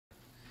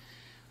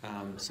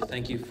So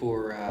thank you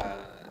for,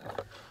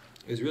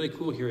 it was really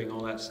cool hearing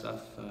all that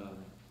stuff,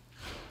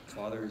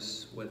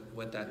 fathers,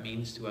 what that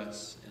means to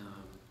us.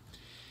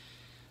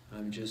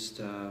 I'm just,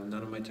 none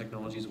of my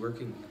technology is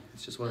working.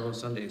 It's just one of those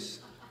Sundays.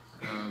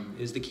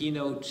 Is the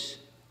keynote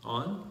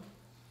on?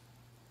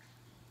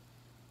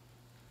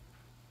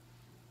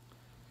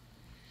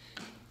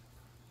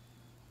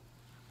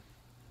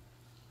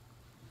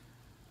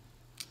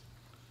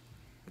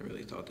 I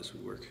really thought this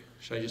would work.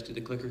 Should I just do the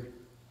clicker?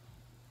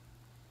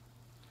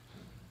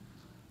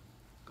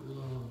 Go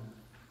along.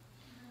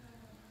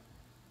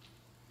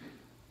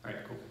 All right,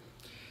 cool.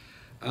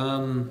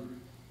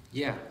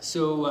 Yeah,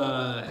 so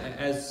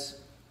as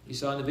you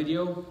saw in the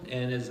video,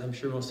 and as I'm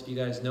sure most of you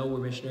guys know, we're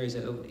missionaries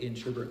out in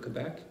Sherbrooke,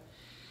 Quebec.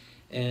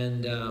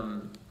 And,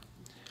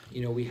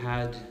 you know, we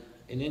had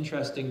an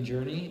interesting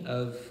journey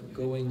of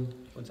going,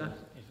 what's that?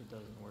 If it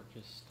doesn't work,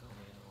 just tell me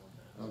and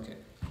I'll Okay.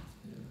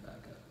 Back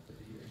up a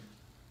bit here.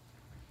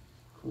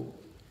 Cool.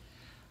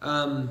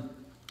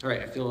 All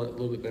right, I feel a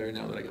little bit better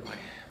now that I got my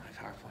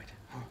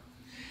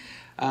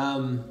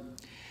PowerPoint.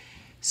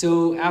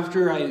 So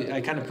after I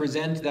kind of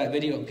present that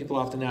video, people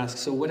often ask,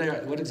 so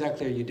what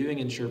exactly are you doing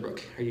in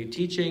Sherbrooke? Are you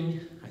teaching?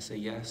 I say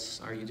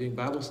yes. Are you doing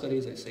Bible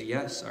studies? I say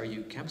yes. Are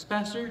you campus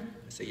pastor?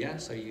 I say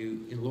yes. Are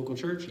you in a local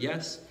church?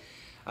 Yes.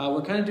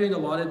 We're kind of doing a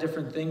lot of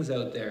different things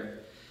out there.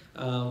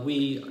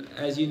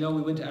 As you know,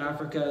 we went to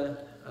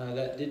Africa.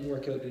 That didn't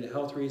work out due to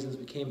health reasons.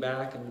 We came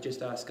back and we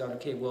just asked God,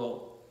 okay,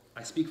 well,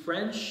 I speak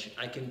French.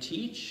 I can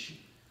teach.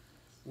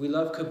 We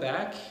love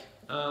Quebec.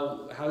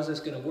 How's this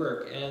going to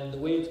work? And the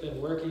way it's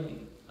been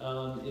working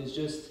is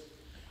just,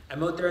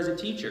 I'm out there as a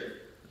teacher.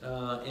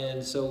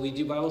 And so we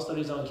do Bible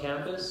studies on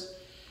campus.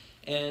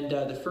 And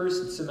the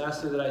first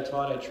semester that I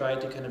taught, I tried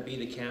to kind of be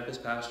the campus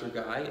pastor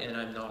guy, and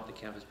I'm not the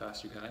campus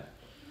pastor guy.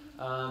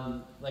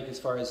 Like as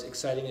far as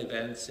exciting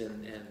events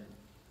and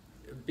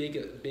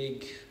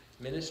big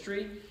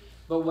ministry.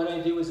 But what I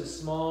do is a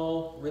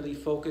small, really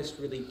focused,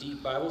 really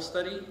deep Bible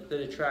study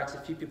that attracts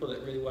a few people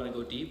that really want to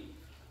go deep.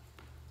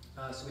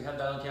 So we have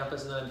that on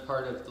campus, and I'm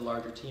part of the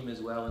larger team as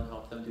well and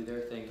help them do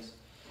their things.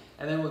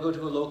 And then we'll go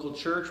to a local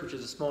church, which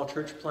is a small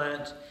church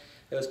plant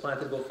that was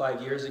planted about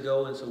 5 years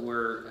ago, and so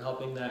we're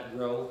helping that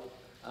grow.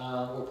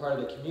 We're part of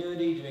the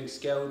community, doing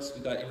scouts.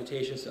 We got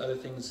invitations to other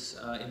things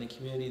in the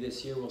community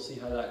this year. We'll see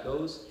how that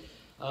goes.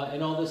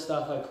 And all this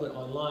stuff I put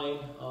online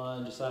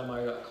on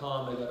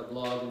josiahmeyer.com. I got a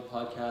blog and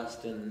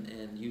podcast and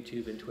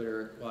YouTube and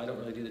Twitter. Well, I don't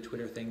really do the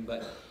Twitter thing,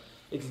 but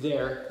it's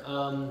there.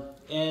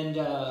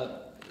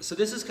 So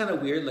this is kind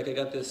of weird. Like I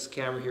got this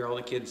camera here. All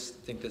the kids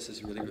think this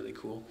is really, really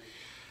cool.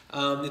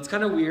 It's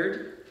kind of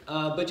weird,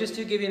 but just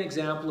to give you an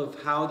example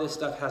of how this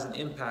stuff has an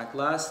impact.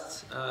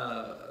 Last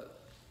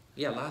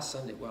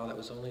Sunday, wow, that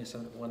was only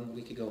 1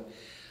 week ago.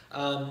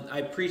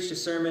 I preached a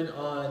sermon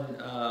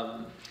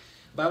on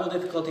Bible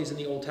difficulties in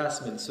the Old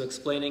Testament. So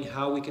explaining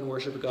how we can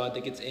worship a God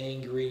that gets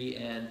angry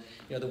and,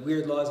 you know, the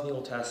weird laws in the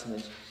Old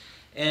Testament.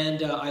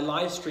 And I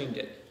live streamed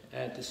it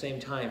at the same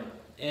time.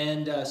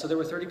 And so there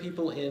were 30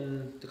 people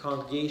in the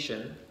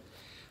congregation.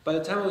 By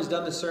the time I was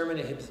done the sermon,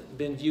 it had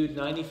been viewed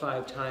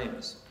 95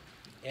 times.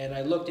 And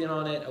I looked in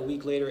on it a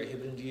week later, it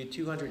had been viewed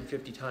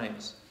 250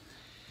 times.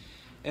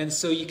 And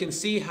so you can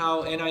see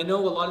how, and I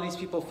know a lot of these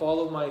people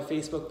follow my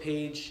Facebook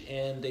page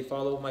and they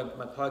follow my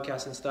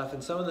podcast and stuff.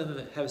 And some of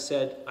them have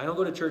said, I don't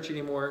go to church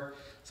anymore.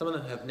 Some of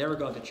them have never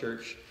gone to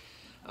church.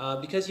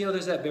 Because, you know,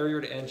 there's that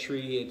barrier to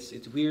entry.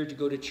 It's weird to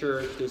go to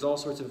church. There's all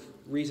sorts of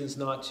reasons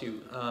not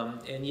to.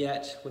 And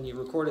yet, when you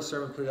record a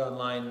sermon, put it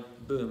online,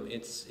 boom,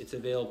 it's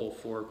available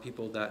for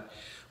people that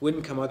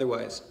wouldn't come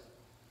otherwise.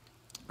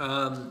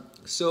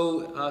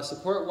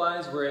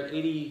 Support-wise, we're at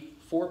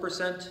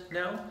 84%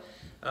 now.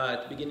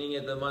 At the beginning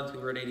of the month, we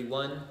were at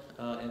 81.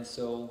 And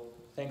so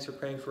thanks for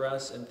praying for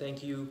us, and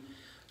thank you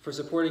for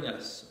supporting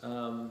us.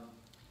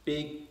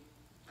 Big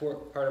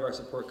part of our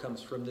support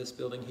comes from this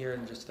building here,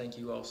 and just thank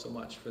you all so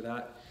much for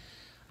that.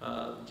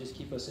 Just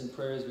keep us in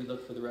prayer as we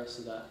look for the rest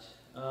of that.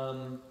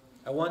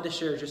 I wanted to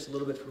share just a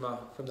little bit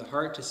from the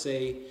heart to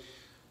say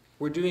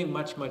we're doing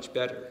much, much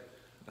better.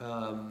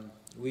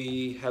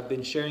 We have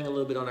been sharing a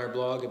little bit on our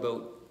blog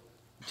about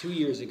 2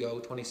 years ago,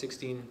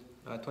 2015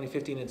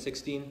 and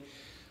 16,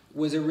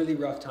 was a really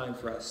rough time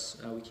for us.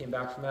 We came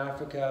back from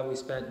Africa, we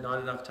spent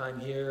not enough time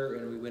here,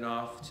 and we went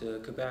off to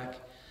Quebec.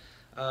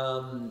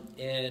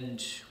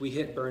 And we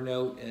hit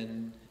burnout,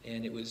 and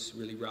it was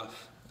really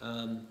rough.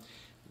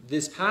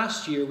 This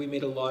past year, we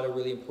made a lot of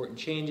really important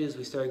changes.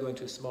 We started going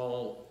to a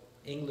small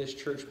English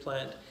church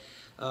plant.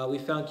 We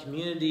found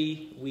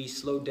community, we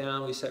slowed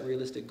down, we set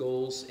realistic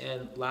goals,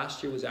 and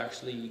last year was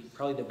actually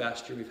probably the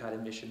best year we've had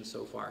in mission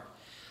so far.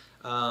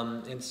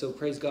 And so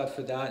praise God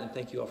for that, and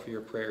thank you all for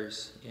your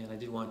prayers. And I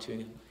did want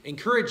to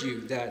encourage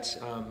you that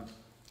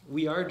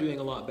we are doing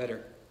a lot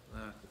better.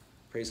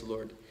 Praise the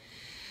Lord.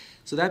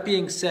 So that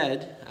being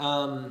said,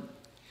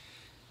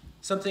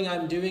 something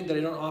I'm doing that I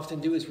don't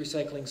often do is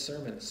recycling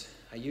sermons.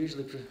 I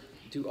usually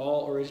do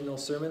all original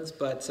sermons,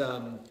 but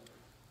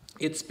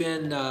it's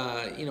been,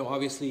 you know,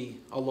 obviously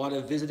a lot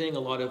of visiting, a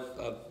lot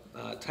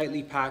of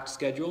tightly packed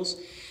schedules.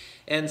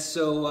 And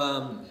so,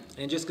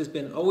 and Jessica's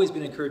always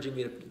been encouraging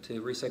me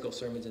to recycle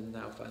sermons, and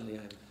now finally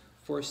I'm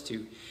forced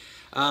to.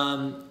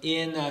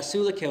 In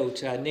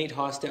Sulicote, Nate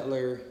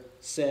Hostetler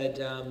said,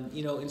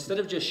 instead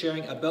of just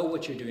sharing about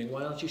what you're doing,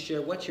 why don't you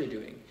share what you're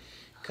doing?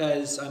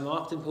 Because I'm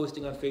often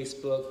posting on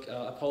Facebook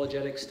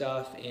apologetic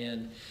stuff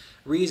and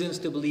reasons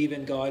to believe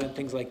in God and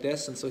things like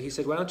this. And so he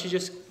said, why don't you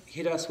just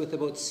hit us with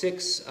about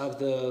 6 of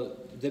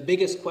the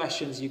biggest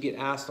questions you get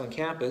asked on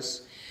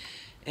campus,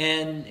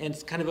 and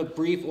it's kind of a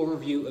brief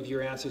overview of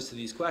your answers to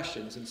these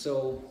questions. And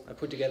so I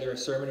put together a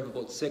sermon of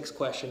about 6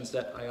 questions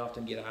that I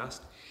often get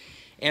asked.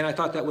 And I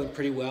thought that went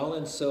pretty well,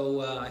 and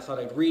so I thought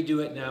I'd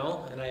redo it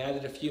now, and I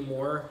added a few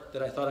more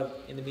that I thought of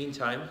in the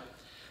meantime.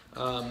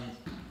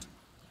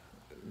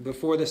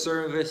 Before the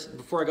service,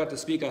 before I got to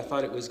speak, I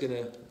thought it was going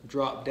to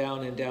drop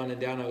down and down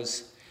and down. I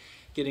was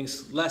getting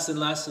less and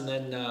less, and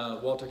then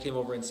Walter came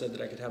over and said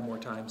that I could have more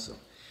time, so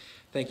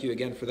thank you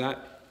again for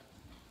that.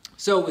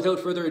 So without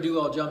further ado,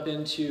 I'll jump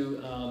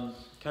into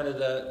kind of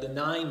the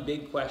 9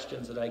 big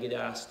questions that I get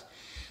asked.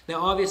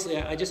 Now obviously,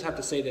 I just have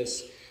to say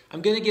this.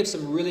 I'm going to give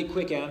some really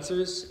quick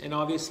answers, and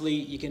obviously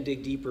you can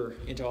dig deeper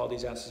into all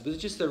these answers, but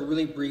it's just a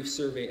really brief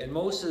survey. And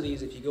most of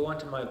these, if you go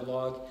onto my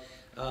blog,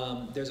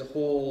 there's a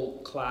whole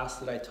class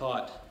that I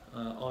taught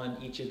on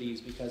each of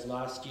these, because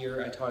last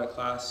year I taught a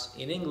class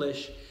in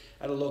English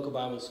at a local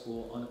Bible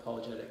school on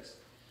apologetics.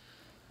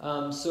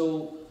 Back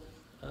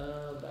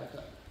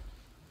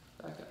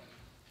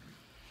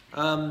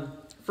up.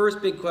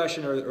 First big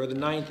question, or the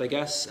 9th, I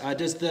guess.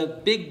 Does the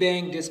Big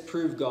Bang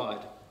disprove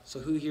God? So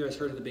who here has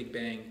heard of the Big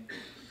Bang?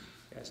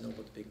 You guys know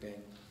about the Big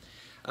Bang.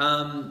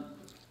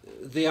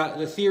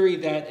 The theory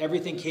that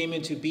everything came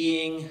into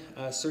being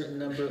a certain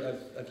number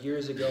of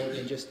years ago,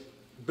 and just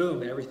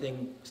boom,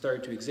 everything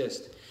started to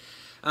exist.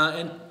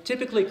 And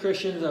typically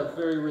Christians are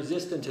very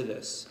resistant to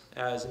this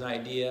as an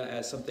idea,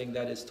 as something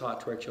that is taught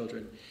to our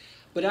children.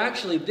 But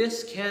actually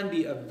this can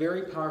be a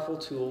very powerful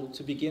tool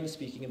to begin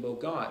speaking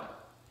about God.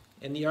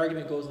 And the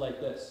argument goes like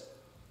this.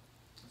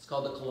 It's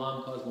called the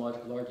Kalam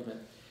cosmological argument.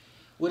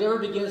 Whatever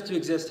begins to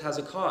exist has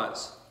a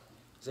cause.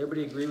 Does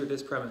everybody agree with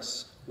this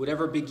premise?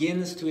 Whatever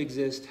begins to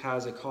exist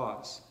has a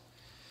cause.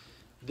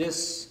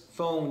 This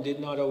phone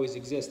did not always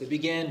exist. It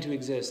began to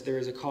exist. There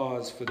is a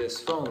cause for this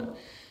phone.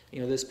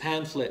 This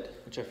pamphlet,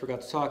 which I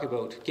forgot to talk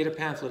about. Get a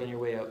pamphlet on your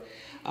way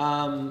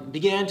out.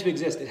 Began to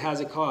exist. It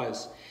has a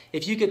cause.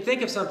 If you could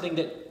think of something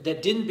that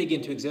didn't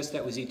begin to exist,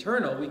 that was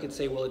eternal, we could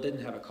say, well, it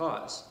didn't have a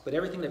cause. But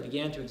everything that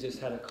began to exist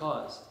had a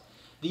cause.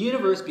 The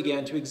universe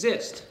began to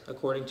exist,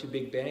 according to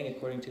Big Bang,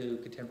 according to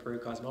contemporary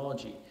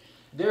cosmology.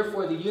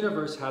 Therefore, the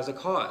universe has a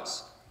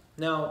cause.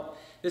 Now,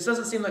 this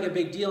doesn't seem like a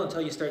big deal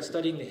until you start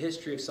studying the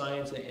history of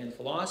science and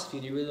philosophy,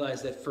 and you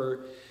realize that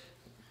for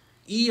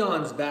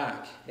eons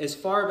back, as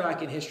far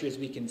back in history as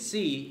we can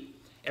see,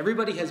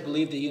 everybody has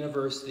believed the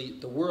universe,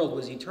 the world,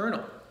 was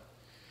eternal.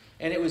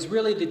 And it was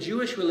really the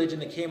Jewish religion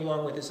that came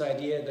along with this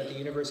idea that the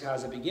universe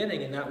has a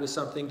beginning, and that was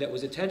something that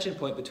was a tension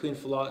point between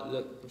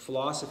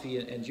philosophy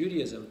and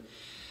Judaism.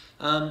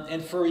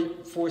 And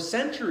for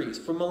centuries,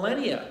 for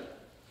millennia,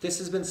 this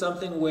has been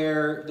something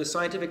where the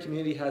scientific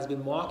community has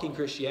been mocking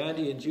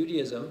Christianity and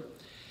Judaism.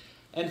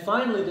 And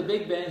finally, the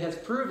Big Bang has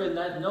proven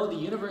that, no, the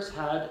universe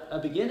had a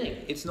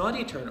beginning. It's not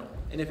eternal.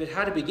 And if it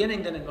had a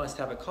beginning, then it must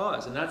have a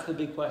cause. And that's the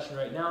big question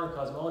right now in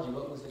cosmology.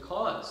 What was the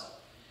cause?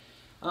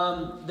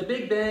 The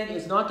Big Bang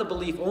is not the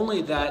belief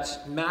only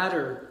that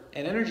matter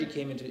and energy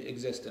came into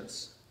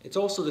existence. It's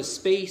also the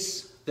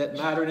space that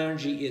matter and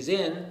energy is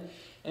in,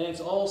 and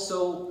it's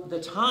also the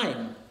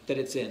time that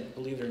it's in,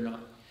 believe it or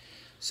not.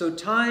 So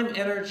time,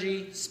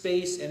 energy,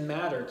 space, and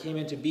matter came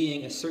into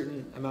being a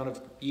certain amount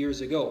of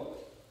years ago.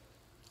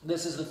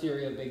 This is the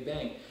theory of Big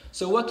Bang.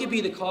 So what could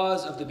be the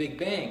cause of the Big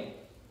Bang?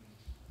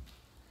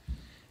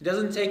 It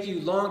doesn't take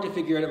you long to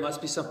figure out it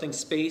must be something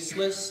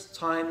spaceless,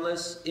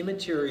 timeless,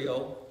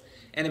 immaterial,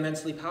 and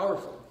immensely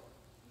powerful.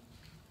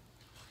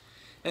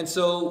 And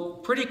so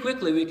pretty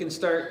quickly we can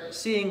start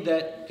seeing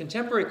that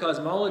contemporary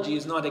cosmology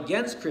is not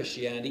against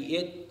Christianity.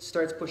 It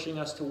starts pushing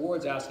us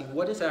towards asking,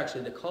 what is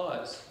actually the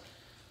cause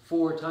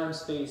for time,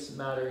 space,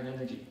 matter, and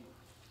energy?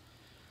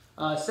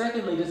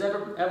 Secondly, does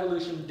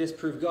evolution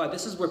disprove God?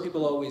 This is where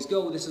people always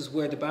go. This is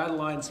where the battle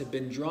lines have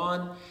been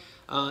drawn.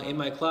 In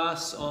my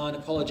class on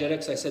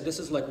apologetics, I said this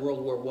is like World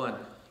War I.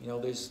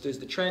 There's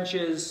the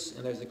trenches,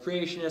 and there's the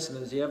creationists, and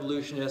there's the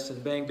evolutionists,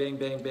 and bang, bang,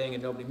 bang, bang,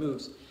 and nobody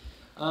moves.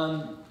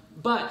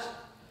 But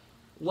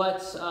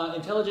what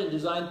intelligent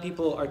design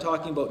people are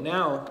talking about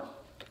now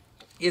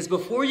is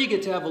before you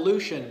get to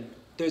evolution,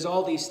 there's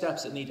all these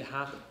steps that need to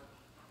happen.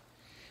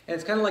 And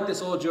it's kind of like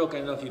this old joke. I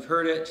don't know if you've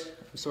heard it.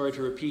 I'm sorry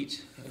to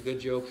repeat a good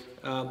joke.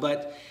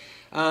 But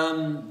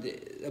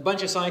a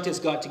bunch of scientists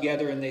got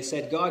together and they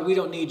said, God, we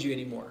don't need you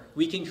anymore.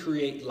 We can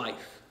create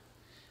life.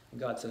 And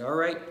God said, all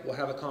right, we'll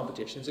have a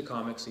competition. It's a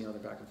comics, they're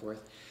back and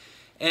forth.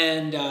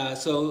 And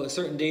so a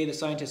certain day, the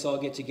scientists all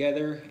get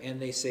together and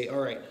they say,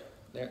 all right,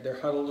 they're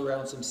huddled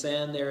around some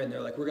sand there and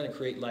they're like, we're going to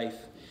create life.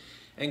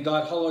 And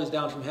God hollers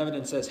down from heaven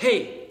and says,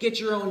 hey, get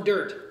your own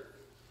dirt.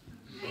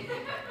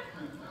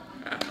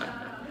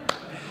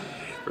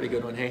 Pretty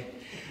good one, hey?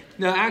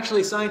 Now,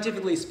 actually,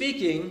 scientifically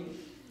speaking,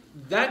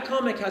 that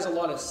comic has a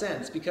lot of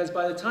sense, because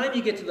by the time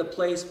you get to the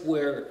place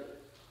where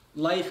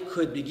life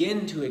could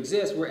begin to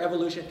exist, where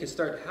evolution could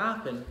start to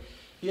happen,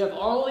 you have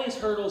all these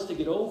hurdles to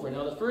get over.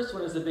 Now, the first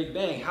one is the Big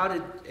Bang. How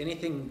did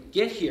anything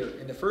get here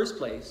in the first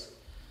place?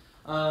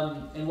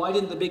 And why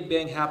didn't the Big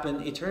Bang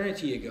happen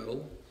eternity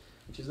ago?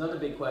 Which is another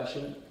big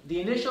question.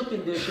 The initial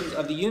conditions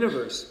of the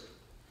universe.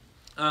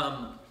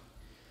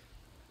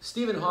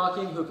 Stephen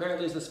Hawking, who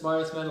apparently is the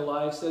smartest man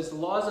alive, says the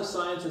laws of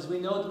science as we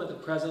know them at the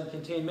present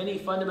contain many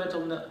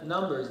fundamental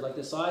numbers, like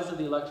the size of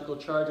the electrical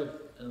charge of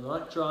an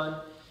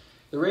electron,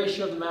 the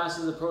ratio of the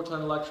masses of the proton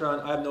and electron.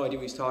 I have no idea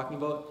what he's talking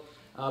about.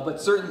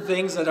 But certain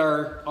things that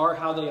are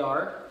how they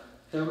are.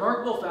 The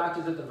remarkable fact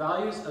is that the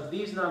values of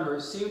these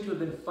numbers seem to have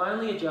been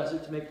finally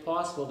adjusted to make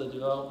possible the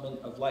development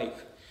of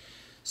life.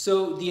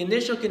 So the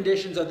initial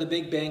conditions of the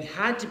Big Bang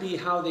had to be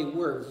how they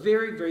were,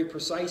 very, very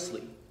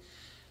precisely.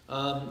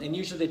 And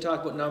usually they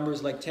talk about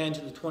numbers like 10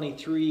 to the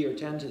 23 or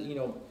 10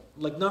 to,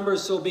 like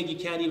numbers so big you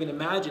can't even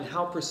imagine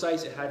how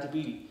precise it had to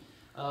be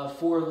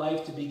for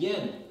life to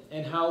begin,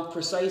 and how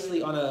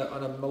precisely on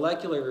a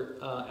molecular,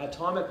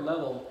 atomic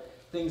level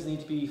things need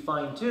to be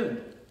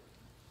fine-tuned.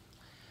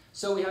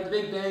 So we have the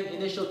Big Bang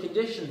initial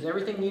conditions.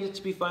 Everything needed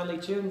to be finely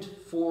tuned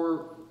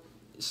for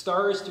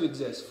stars to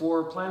exist,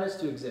 for planets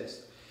to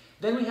exist.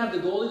 Then we have the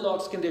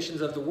Goldilocks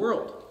conditions of the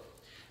world.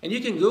 And you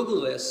can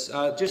Google this,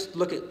 just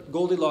look at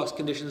Goldilocks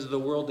conditions of the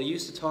world. They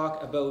used to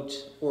talk about,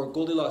 or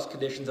Goldilocks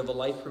conditions of a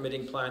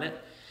life-permitting planet.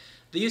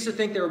 They used to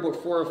think there were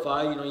about 4 or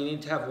 5. You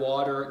need to have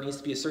water, it needs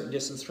to be a certain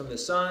distance from the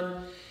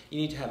sun,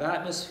 you need to have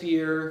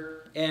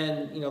atmosphere,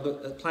 and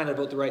the planet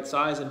about the right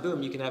size, and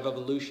boom, you can have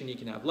evolution, you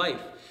can have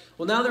life.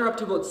 Well, now they're up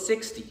to about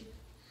 60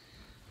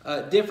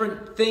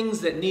 different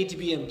things that need to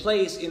be in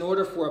place in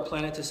order for a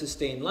planet to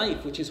sustain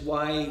life, which is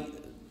why,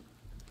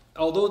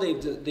 although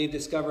they've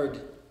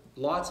discovered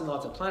lots and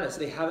lots of planets,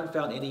 they haven't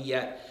found any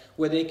yet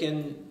where they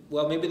can,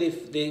 well, maybe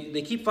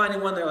they keep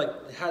finding one that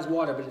it has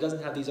water, but it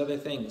doesn't have these other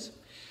things.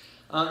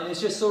 And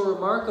it's just so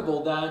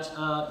remarkable that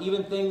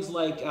even things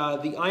like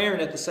the iron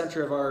at the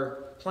center of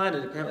our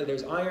planet, apparently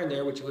there's iron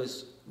there, which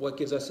was what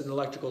gives us an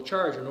electrical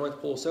charge, a North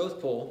Pole,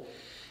 South Pole.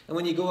 And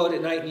when you go out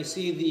at night and you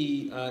see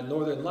the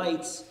northern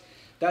lights,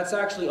 that's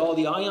actually all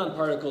the ion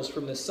particles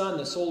from the sun,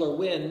 the solar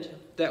wind,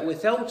 that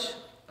without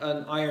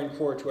an iron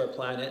core to our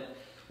planet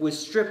would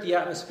strip the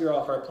atmosphere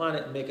off our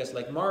planet and make us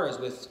like Mars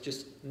with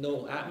just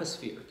no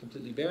atmosphere,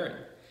 completely barren.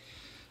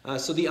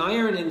 So the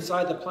iron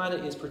inside the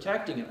planet is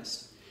protecting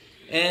us.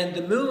 And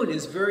the moon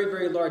is very,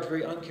 very large,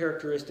 very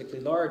uncharacteristically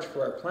large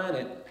for our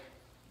planet.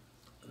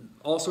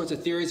 All sorts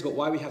of theories about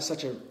why we have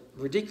such a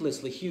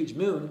ridiculously huge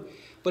moon,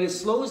 but it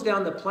slows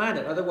down the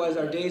planet. Otherwise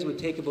our days would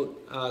take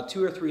about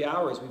 2 or 3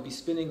 hours. We'd be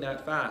spinning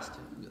that fast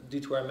due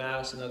to our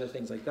mass and other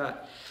things like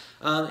that.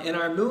 And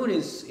our moon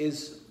is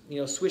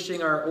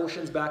swishing our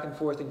oceans back and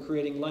forth and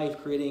creating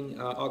life,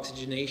 creating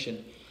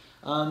oxygenation.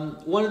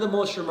 One of the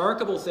most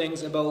remarkable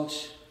things about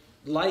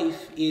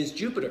life is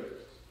Jupiter,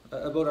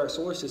 about our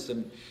solar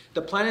system.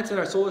 The planets in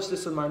our solar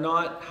system are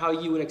not how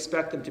you would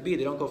expect them to be.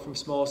 They don't go from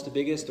smallest to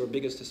biggest or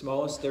biggest to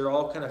smallest. They're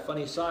all kind of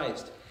funny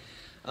sized.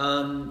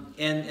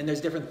 And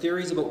there's different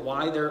theories about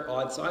why they're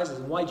odd sizes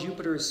and why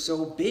Jupiter is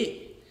so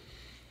big.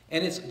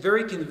 And it's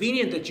very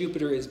convenient that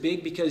Jupiter is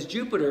big, because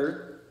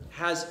Jupiter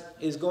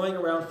is going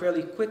around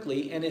fairly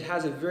quickly, and it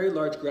has a very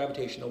large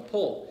gravitational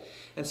pull.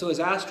 And so as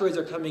asteroids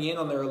are coming in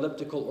on their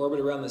elliptical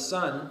orbit around the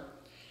sun,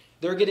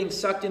 they're getting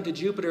sucked into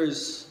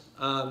Jupiter's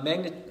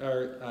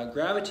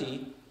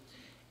gravity,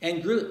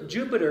 and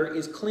Jupiter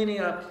is cleaning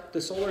up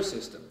the solar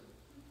system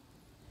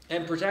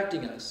and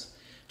protecting us.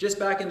 Just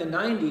back in the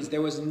 90s,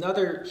 there was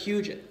another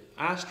huge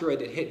asteroid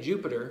that hit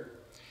Jupiter,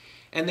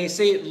 and they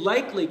say it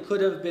likely could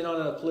have been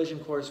on a collision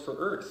course for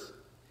Earth.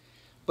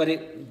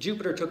 But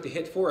Jupiter took the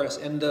hit for us,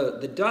 and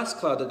the dust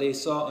cloud that they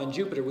saw on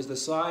Jupiter was the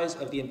size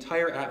of the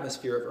entire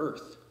atmosphere of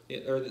Earth,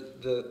 or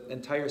the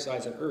entire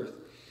size of Earth.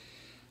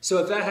 So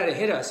if that had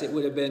hit us, it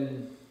would have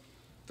been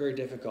very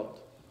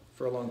difficult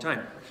for a long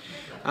time.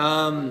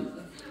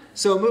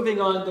 So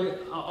moving on,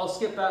 I'll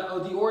skip back. Oh,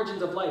 the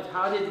origins of life.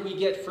 How did we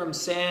get from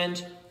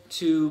sand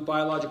to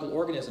biological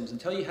organisms?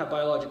 Until you have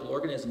biological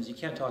organisms, you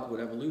can't talk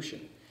about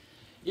evolution.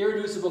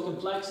 Irreducible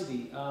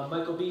complexity.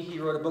 Michael Behe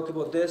wrote a book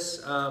about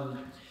this.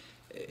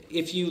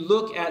 If you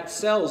look at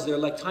cells, they're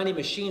like tiny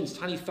machines,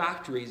 tiny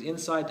factories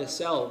inside the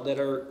cell that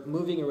are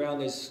moving around.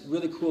 There's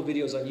really cool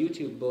videos on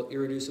YouTube about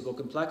irreducible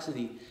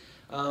complexity.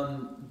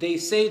 They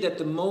say that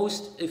the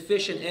most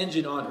efficient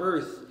engine on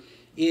Earth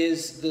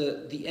is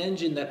the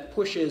engine that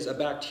pushes a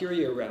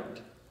bacteria around.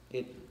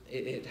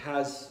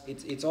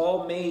 It's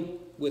all made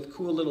with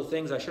cool little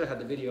things. I should have had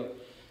the video.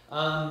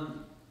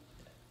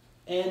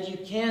 And you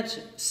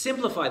can't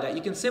simplify that.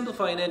 You can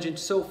simplify an engine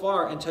so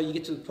far until you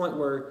get to the point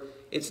where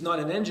it's not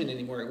an engine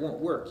anymore. It won't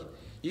work.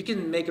 You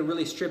can make a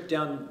really stripped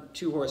down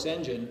 2-horse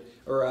engine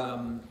or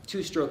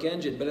 2-stroke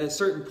engine, but at a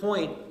certain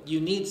point,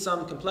 you need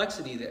some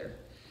complexity there.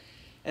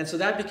 And so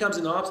that becomes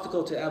an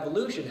obstacle to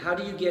evolution. How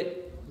do you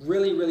get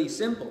really, really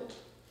simple?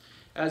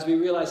 as we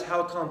realize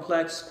how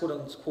complex,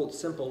 quote-unquote,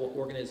 simple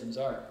organisms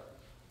are.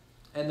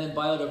 And then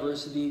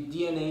biodiversity,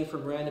 DNA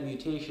from random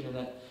mutation,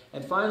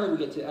 and finally we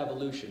get to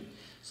evolution.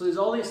 So there's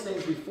all these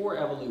things before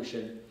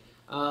evolution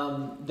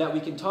that we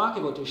can talk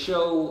about to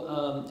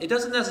show, it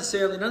doesn't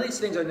necessarily, none of these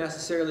things are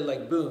necessarily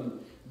like, boom,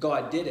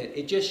 God did it.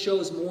 It just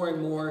shows more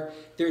and more,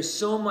 there's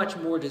so much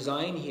more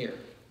design here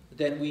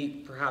than we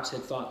perhaps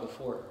had thought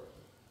before.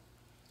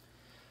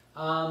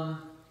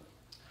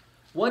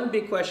 One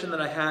big question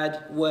that I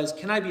had was,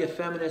 can I be a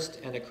feminist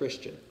and a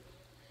Christian?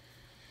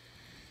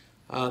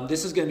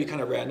 This is going to be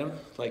kind of random,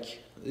 like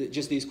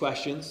just these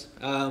questions.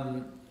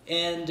 I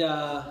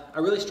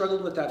really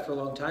struggled with that for a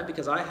long time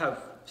because I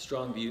have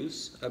strong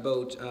views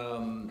about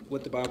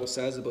what the Bible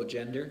says about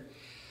gender.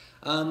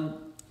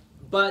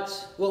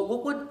 But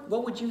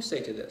what would you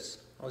say to this?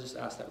 I'll just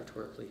ask that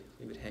rhetorically.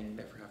 Leave it hanging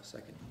there for half a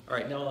second. All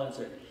right, now I'll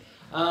answer it.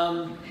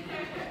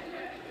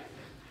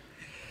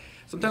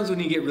 Sometimes when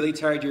you get really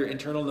tired, your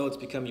internal notes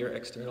become your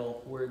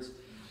external words.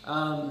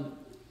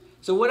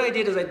 So what I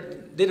did is I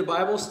did a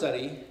Bible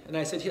study, and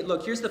I said,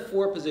 look, here's the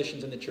 4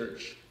 positions in the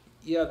church.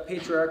 You have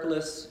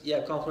patriarchalists, you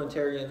have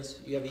complementarians,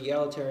 you have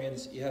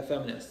egalitarians, you have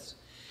feminists.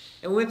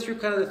 And we went through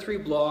kind of the 3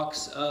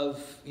 blocks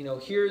of,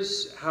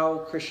 here's how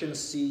Christians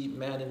see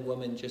man and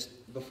woman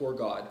just before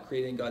God,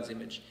 created in God's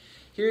image.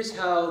 Here's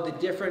how the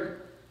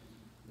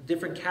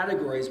different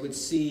categories would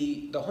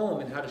see the home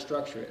and how to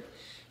structure it.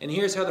 And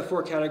here's how the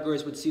 4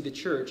 categories would see the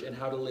church and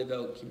how to live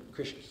out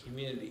Christian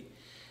community.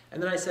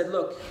 And then I said,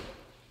 look,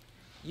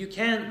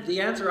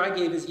 the answer I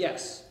gave is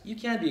yes, you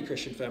can be a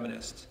Christian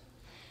feminist.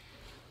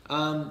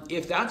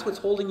 If that's what's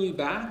holding you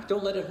back,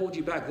 don't let it hold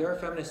you back. There are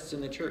feminists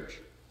in the church.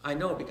 I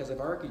know because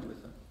I've argued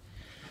with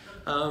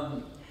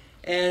them.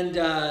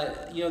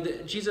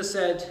 Jesus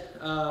said,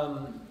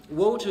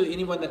 woe to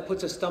anyone that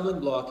puts a stumbling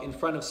block in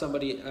front of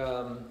somebody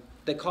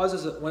that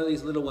causes one of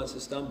these little ones to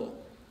stumble.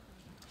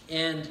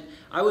 And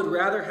I would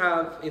rather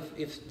have,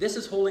 if this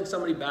is holding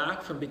somebody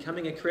back from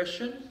becoming a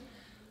Christian,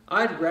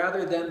 I'd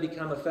rather them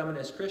become a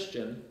feminist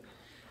Christian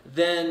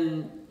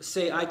than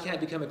say I can't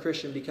become a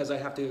Christian because I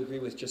have to agree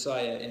with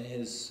Josiah and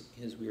his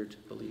weird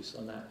beliefs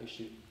on that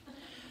issue.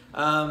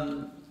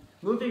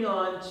 Moving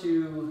on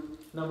to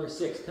number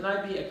 6. Can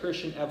I be a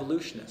Christian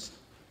evolutionist?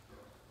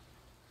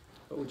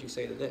 What would you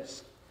say to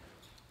this?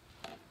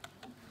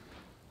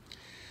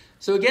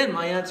 So again,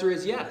 my answer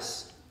is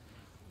yes.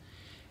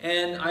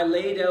 And I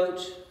laid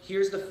out,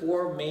 here's the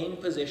 4 main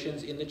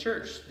positions in the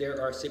church. There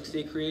are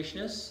 6-day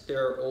creationists,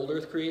 there are old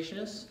earth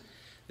creationists,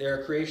 there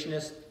are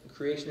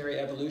creationary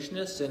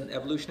evolutionists, and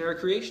evolutionary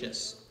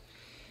creationists.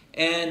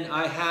 And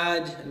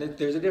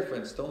there's a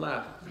difference, don't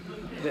laugh.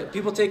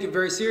 People take it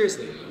very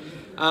seriously.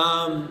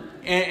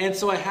 And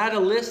so I had a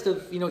list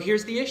of,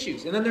 here's the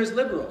issues. And then there's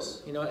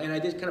liberals, and I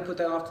did kind of put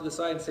that off to the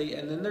side and say,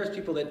 and then there's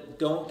people that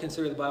don't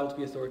consider the Bible to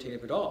be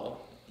authoritative at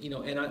all.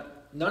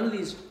 None of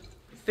these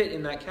fit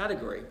in that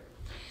category.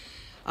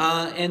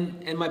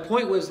 And my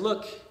point was,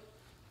 look,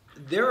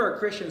 there are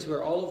Christians who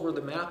are all over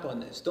the map on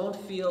this. Don't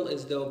feel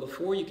as though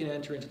before you can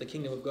enter into the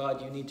kingdom of God,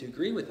 you need to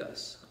agree with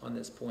us on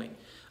this point.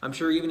 I'm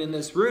sure even in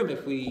this room,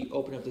 if we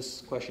open up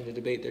this question to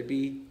debate, there'd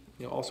be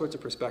all sorts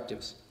of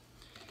perspectives.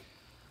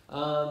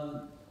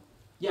 And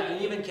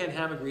even Ken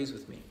Ham agrees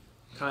with me,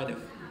 kind of.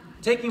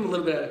 Taking him a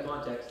little bit out of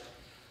context.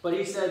 But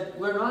he said,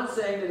 we're not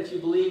saying that if you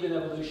believe in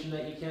evolution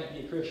that you can't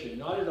be a Christian.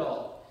 Not at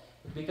all.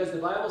 Because the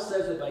Bible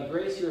says that by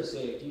grace you are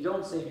saved. You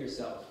don't save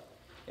yourself.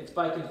 It's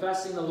by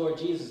confessing the Lord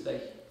Jesus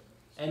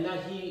and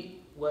that he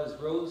rose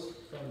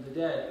from the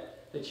dead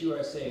that you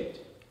are saved.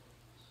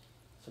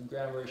 Some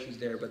grammar issues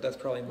there, but that's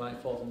probably my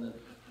fault in the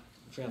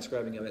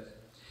transcribing of it.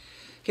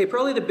 Okay,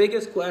 probably the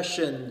biggest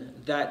question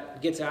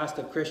that gets asked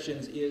of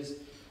Christians is,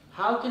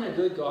 how can a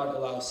good God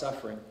allow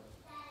suffering?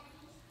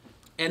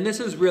 And this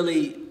is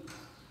really,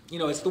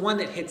 it's the one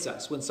that hits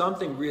us. When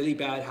something really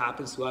bad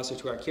happens to us or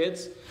to our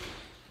kids,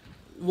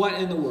 what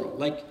in the world?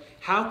 Like,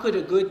 how could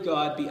a good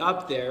God be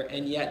up there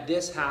and yet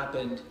this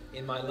happened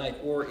in my life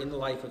or in the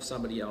life of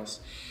somebody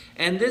else?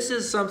 And this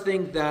is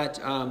something that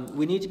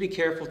we need to be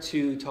careful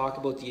to talk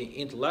about, the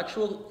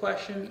intellectual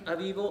question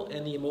of evil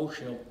and the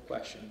emotional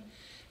question.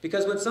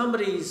 Because when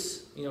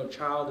somebody's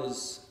child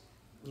is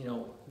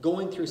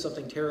going through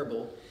something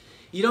terrible,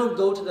 you don't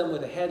go to them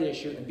with a head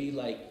issue and be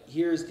like,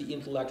 here's the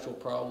intellectual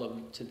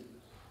problem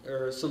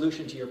or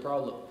solution to your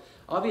problem.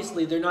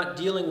 Obviously, they're not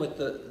dealing with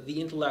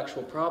the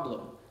intellectual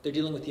problem. They're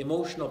dealing with the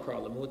emotional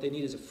problem. And what they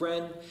need is a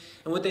friend.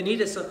 And what they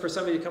need is for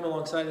somebody to come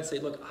alongside and say,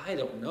 look, I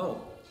don't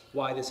know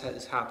why this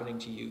is happening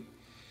to you.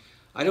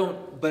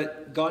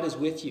 But God is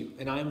with you,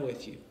 and I'm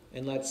with you.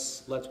 And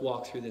let's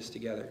walk through this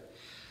together.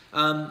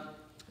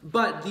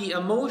 But the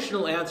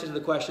emotional answer to the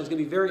question is going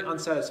to be very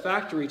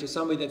unsatisfactory to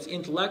somebody that's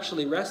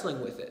intellectually wrestling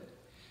with it.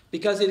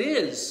 Because it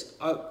is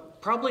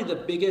probably the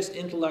biggest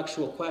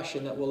intellectual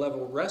question that we'll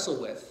ever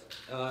wrestle with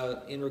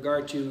in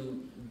regard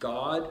to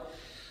God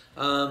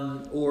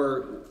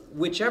or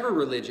whichever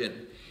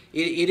religion.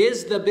 It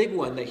is the big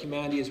one that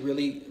humanity is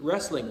really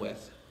wrestling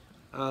with.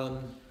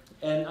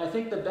 And I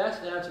think the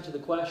best answer to the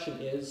question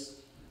is,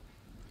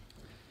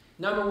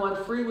 Number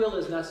one, free will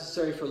is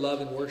necessary for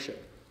love and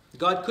worship.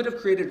 God could have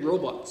created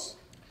robots.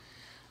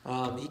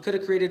 He could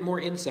have created more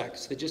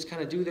insects that just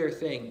kind of do their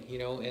thing,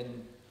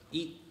 and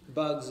eat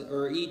bugs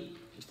or eat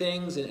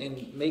things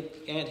and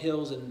make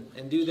anthills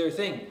and do their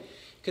thing.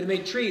 He could have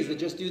made trees that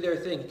just do their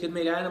thing. He could have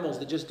made animals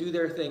that just do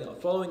their thing,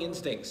 following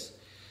instincts.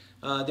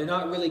 They're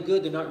not really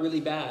good, they're not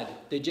really bad.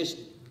 They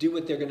just do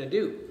what they're going to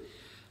do.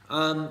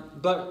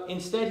 But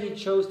instead he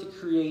chose to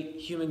create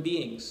human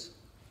beings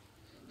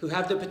who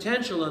have the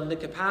potential and the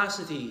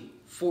capacity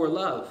for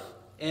love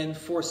and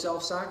for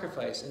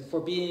self-sacrifice and for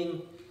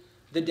being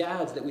the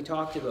dads that we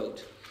talked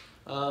about,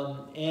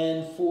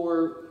 and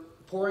for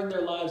pouring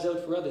their lives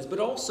out for others, but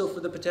also for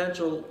the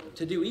potential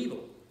to do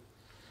evil.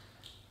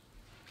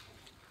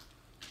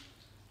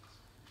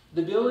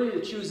 The ability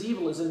to choose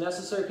evil is a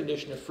necessary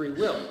condition of free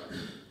will.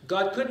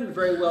 God couldn't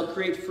very well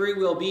create free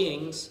will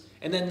beings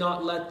and then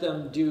not let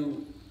them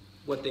do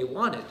what they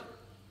wanted.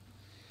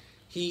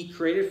 He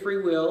created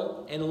free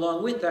will, and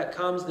along with that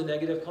comes the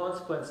negative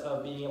consequence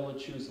of being able to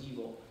choose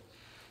evil.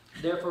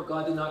 Therefore,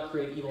 God did not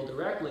create evil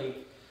directly,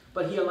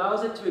 but he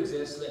allows it to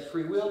exist so that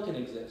free will can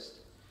exist.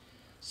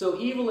 So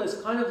evil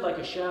is kind of like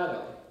a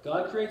shadow.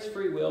 God creates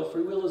free will.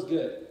 Free will is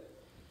good.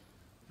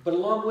 But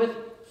along with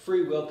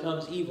free will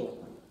comes evil.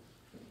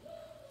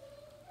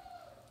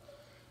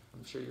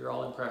 I'm sure you're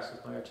all impressed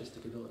with my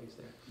artistic abilities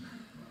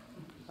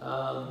there.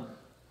 All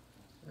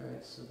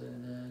right,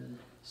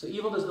 so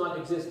evil does not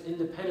exist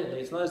independently.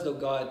 It's not as though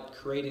God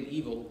created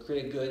evil,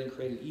 created good and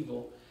created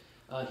evil.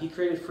 He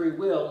created free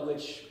will,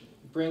 which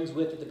brings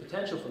with it the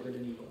potential for good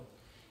and evil.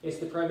 It's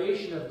the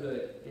privation of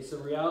good. It's a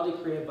reality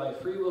created by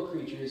free will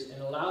creatures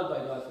and allowed by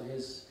God for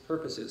his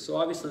purposes. So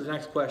obviously the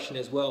next question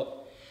is,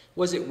 well,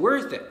 was it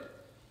worth it?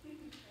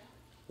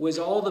 Was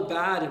all the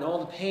bad and all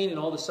the pain and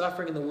all the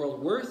suffering in the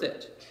world worth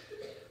it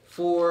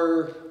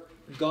for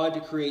God to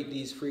create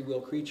these free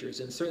will creatures?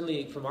 And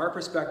certainly from our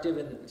perspective,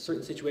 in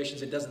certain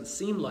situations, it doesn't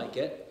seem like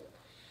it.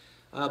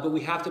 But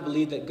we have to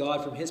believe that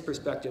God, from his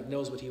perspective,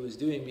 knows what he was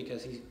doing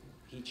because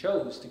he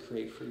chose to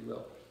create free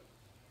will.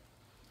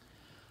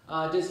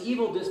 Does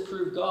evil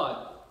disprove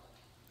God?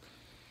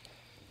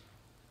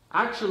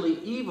 Actually,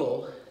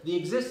 evil, the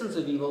existence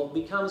of evil,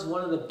 becomes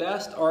one of the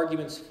best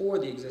arguments for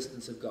the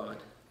existence of God.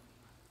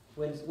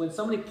 When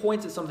somebody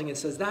points at something and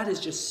says, that is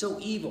just so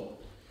evil,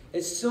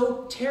 it's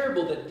so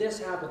terrible that this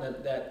happened,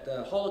 that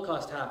the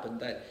Holocaust happened,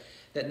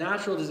 that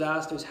natural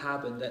disasters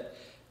happened, that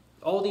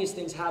all these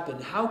things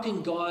happened, how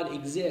can God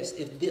exist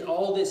if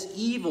all this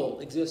evil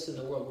exists in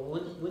the world?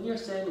 Well, when you're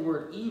saying the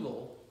word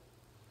evil,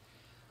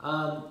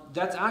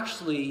 that's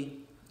actually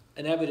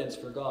an evidence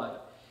for God.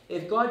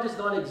 If God does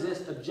not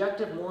exist,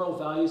 objective moral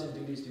values and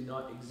duties do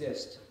not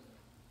exist.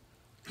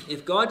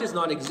 If God does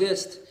not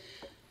exist,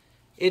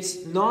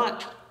 it's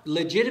not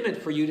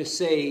legitimate for you to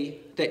say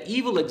that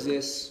evil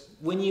exists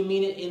when you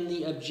mean it in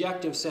the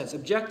objective sense.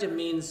 Objective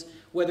means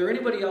whether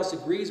anybody else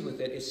agrees with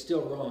it, it's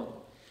still wrong.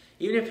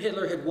 Even if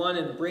Hitler had won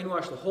and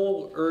brainwashed the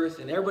whole earth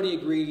and everybody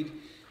agreed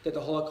that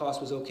the Holocaust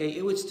was okay,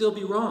 it would still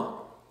be wrong.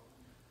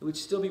 It would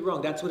still be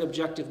wrong. That's what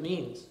objective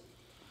means.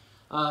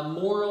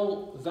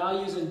 Moral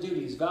values and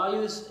duties.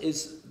 Values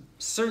is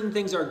certain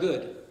things are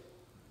good.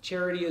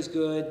 Charity is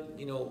good.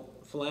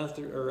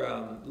 Philanthropy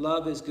or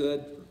love is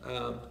good.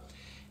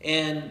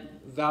 And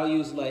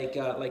values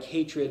like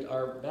hatred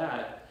are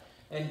bad.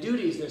 And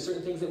duties, there's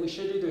certain things that we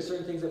should do. There's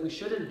certain things that we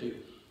shouldn't do.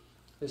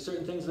 There's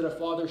certain things that a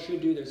father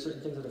should do. There's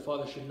certain things that a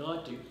father should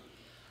not do.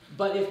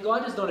 But if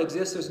God does not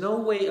exist, there's no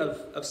way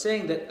of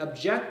saying that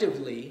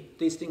objectively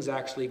these things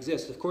actually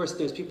exist. Of course,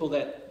 there's people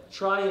that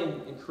try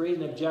and create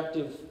an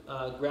objective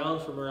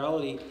ground for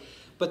morality,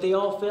 but they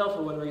all fail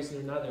for one reason or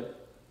another.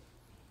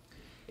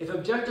 If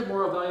objective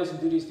moral values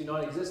and duties do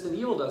not exist, then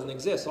evil doesn't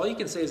exist. All you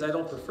can say is, I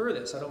don't prefer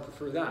this, I don't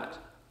prefer that.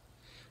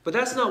 But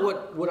that's not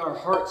what our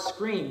heart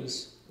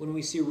screams when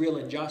we see real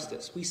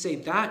injustice. We say,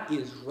 that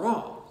is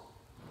wrong.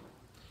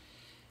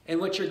 And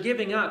what you're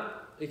giving up,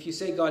 if you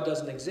say God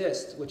doesn't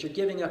exist, what you're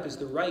giving up is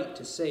the right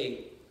to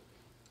say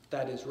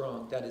that is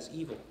wrong, that is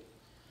evil.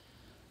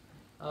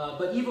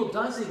 But evil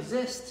does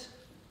exist.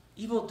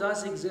 Evil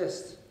does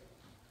exist.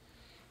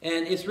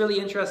 And it's really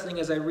interesting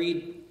as I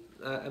read,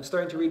 I'm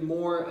starting to read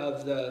more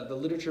of the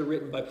literature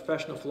written by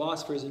professional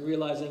philosophers and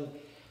realizing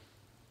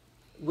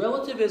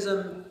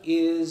relativism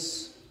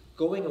is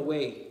going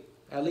away,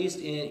 at least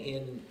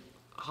in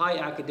high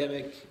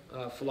academic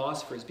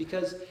philosophers,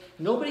 because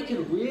nobody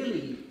can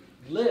really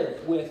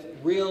live with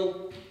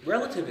real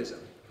relativism.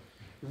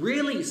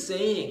 Really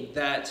saying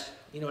that,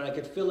 and I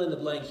could fill in the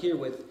blank here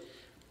with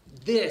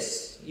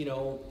this,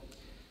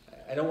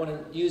 I don't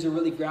want to use a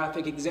really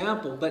graphic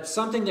example, but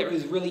something that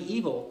is really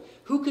evil.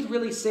 Who could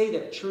really say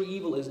that true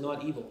evil is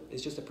not evil?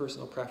 It's just a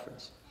personal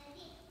preference.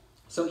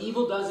 So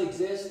evil does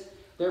exist,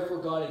 therefore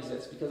God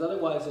exists, because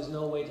otherwise there's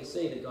no way to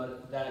say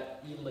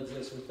that evil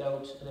exists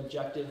without an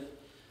objective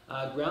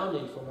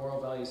grounding for moral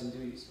values and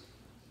duties.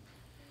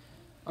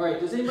 All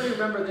right, does anybody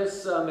remember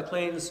this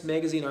Maclean's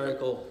magazine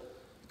article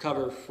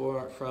cover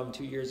from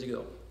 2 years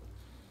ago?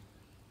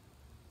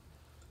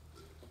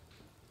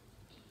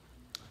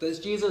 Does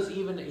Jesus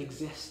even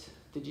exist?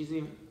 Did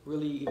Jesus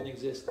really even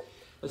exist?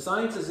 The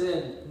science is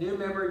in. New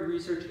memory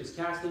research is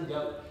casting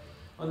doubt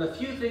on the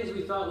few things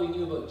we thought we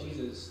knew about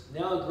Jesus.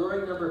 Now a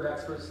growing number of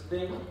experts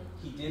think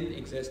he didn't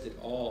exist at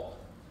all.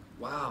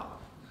 Wow.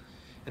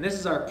 And this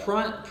is our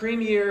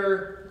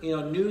premier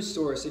news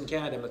source in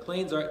Canada.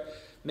 Maclean's Art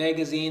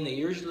Magazine. They're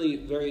usually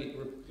very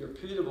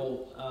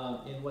reputable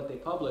in what they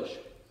publish.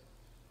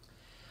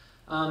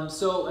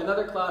 So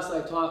another class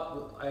that I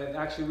taught, I've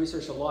actually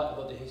researched a lot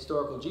about the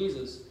historical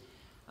Jesus.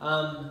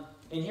 And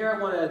here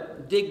I want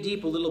to dig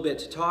deep a little bit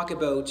to talk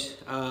about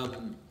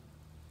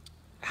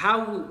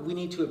how we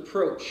need to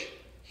approach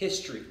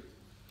history.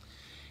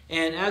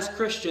 And as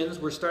Christians,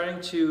 we're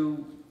starting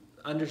to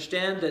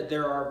understand that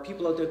there are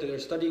people out there that are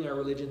studying our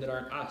religion that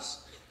aren't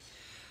us.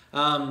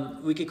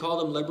 We could call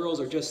them liberals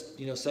or just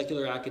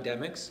secular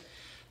academics.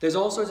 There's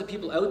all sorts of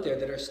people out there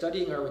that are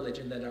studying our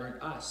religion that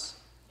aren't us.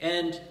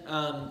 And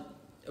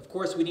of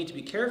course, we need to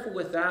be careful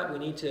with that. We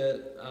need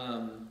to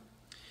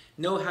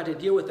know how to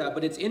deal with that.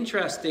 But it's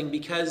interesting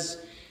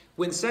because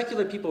when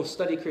secular people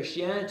study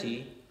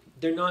Christianity,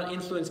 they're not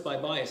influenced by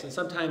bias. And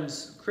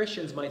sometimes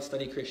Christians might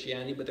study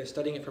Christianity, but they're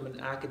studying it from an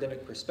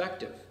academic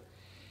perspective.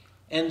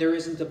 And there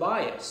isn't a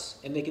bias.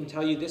 And they can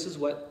tell you this is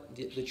what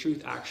the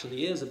truth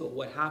actually is about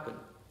what happened.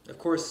 Of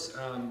course,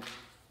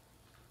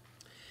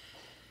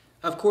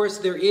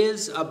 there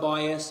is a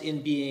bias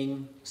in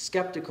being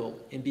skeptical,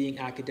 in being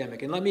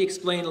academic. And let me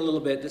explain a little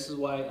bit. This is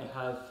why I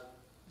have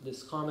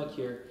this comment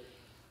here.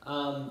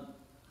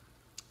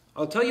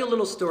 I'll tell you a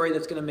little story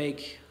that's going to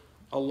make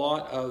a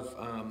lot of,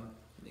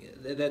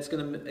 that's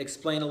going to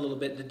explain a little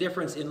bit the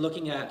difference in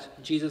looking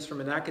at Jesus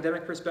from an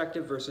academic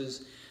perspective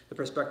versus the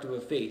perspective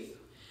of faith.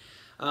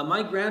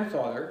 My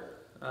grandfather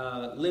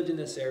lived in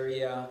this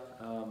area,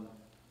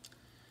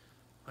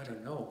 I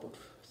don't know, about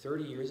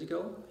 30 years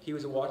ago. He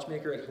was a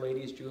watchmaker at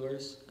Hiladius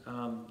Jewelers.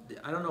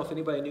 I don't know if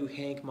anybody knew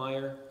Hank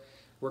Meyer,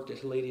 worked at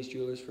Hiladius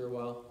Jewelers for a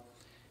while.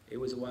 It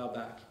was a while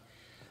back.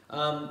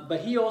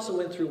 But he also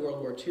went through World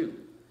War II.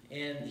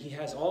 And he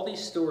has all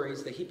these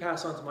stories that he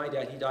passed on to my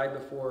dad. He died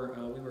before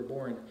we were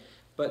born.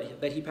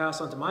 But that he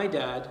passed on to my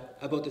dad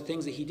about the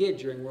things that he did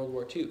during World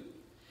War II.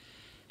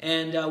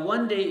 And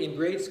one day in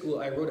grade school,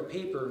 I wrote a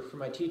paper for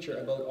my teacher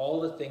about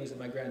all the things that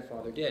my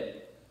grandfather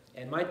did.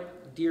 And my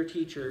dear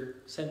teacher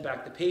sent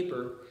back the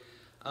paper,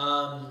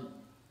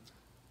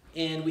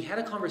 and we had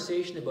a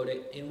conversation about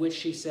it in which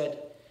she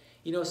said,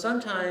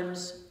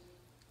 sometimes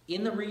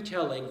in the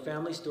retelling,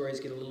 family stories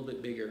get a little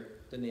bit bigger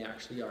than they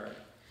actually are.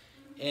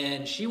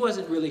 And she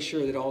wasn't really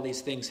sure that all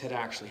these things had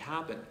actually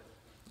happened.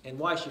 And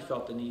why she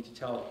felt the need to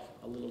tell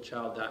a little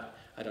child that,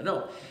 I don't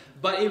know.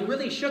 But it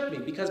really shook me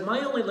because my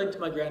only link to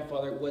my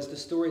grandfather was the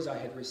stories I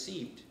had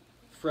received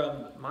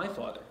from my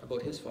father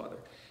about his father.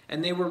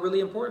 And they were really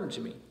important to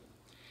me.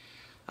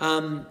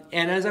 And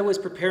as I was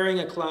preparing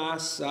a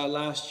class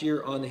last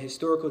year on the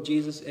historical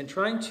Jesus and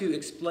trying to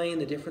explain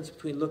the difference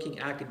between looking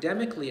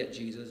academically at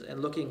Jesus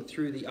and looking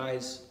through the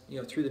eyes,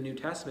 through the New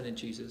Testament at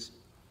Jesus,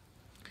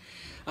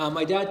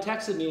 my dad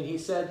texted me and he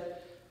said,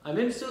 I'm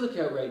in Sioux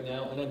right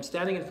now and I'm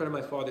standing in front of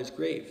my father's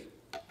grave.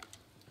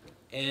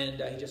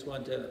 And he just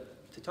wanted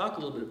to talk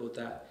a little bit about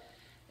that.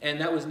 And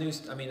that was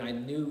news. I mean, I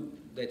knew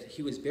that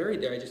he was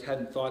buried there. I just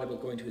hadn't thought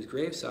about going to his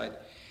graveside.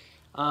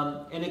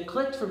 And it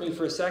clicked for me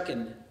for a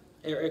second.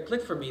 It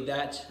clicked for me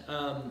that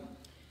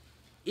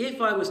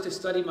if I was to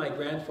study my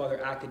grandfather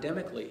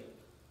academically,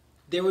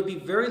 there would be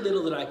very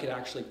little that I could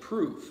actually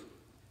prove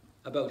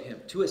about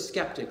him to a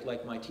skeptic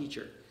like my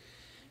teacher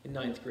in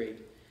 9th grade.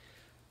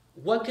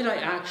 What could I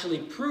actually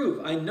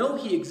prove? I know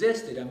he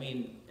existed. I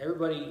mean,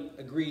 everybody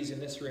agrees in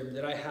this room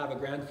that I have a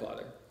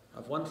grandfather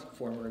of one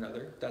form or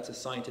another. That's a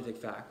scientific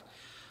fact.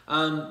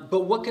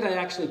 But what could I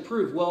actually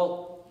prove?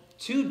 Well,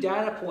 2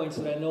 data points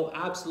that I know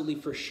absolutely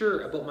for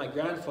sure about my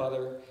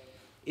grandfather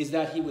is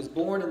that he was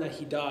born and that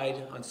he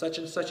died on such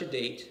and such a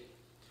date,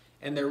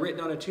 and they're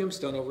written on a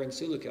tombstone over in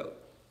Sioux.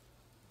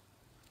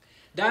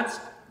 That's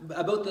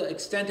about the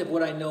extent of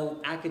what I know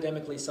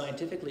academically,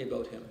 scientifically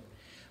about him.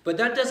 But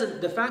that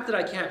doesn't, the fact that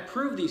I can't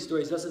prove these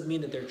stories doesn't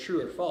mean that they're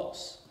true or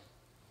false.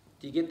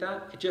 Do you get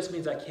that? It just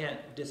means I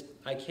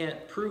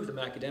can't prove them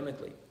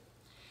academically.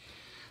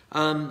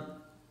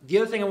 The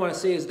other thing I want to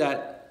say is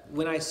that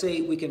when I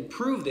say we can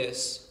prove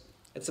this,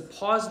 it's a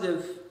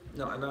positive,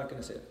 no, I'm not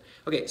going to say it.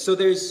 Okay, so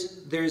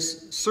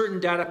there's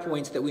certain data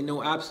points that we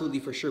know absolutely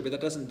for sure, but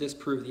that doesn't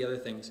disprove the other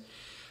things.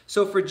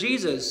 So for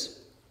Jesus,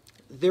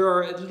 there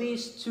are at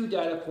least 2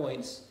 data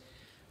points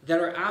that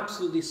are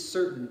absolutely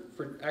certain,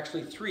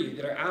 actually 3,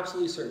 that are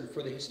absolutely certain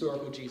for the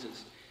historical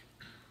Jesus.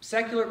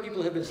 Secular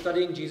people have been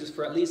studying Jesus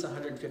for at least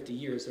 150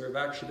 years. There have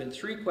actually been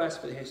 3 quests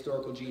for the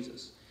historical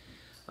Jesus.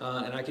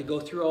 And I could go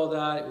through all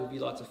that. It would be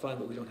lots of fun,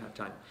 but we don't have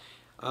time.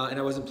 And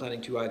I wasn't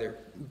planning to either.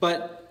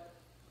 But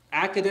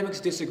academics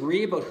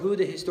disagree about who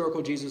the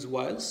historical Jesus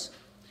was.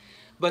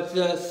 But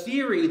the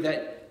theory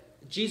that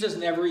Jesus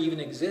never even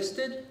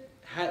existed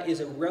is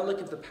a relic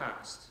of the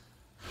past.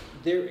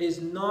 There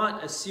is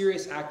not a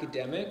serious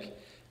academic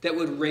that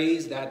would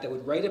raise that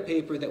would write a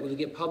paper that would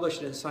get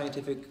published in a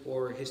scientific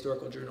or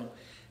historical journal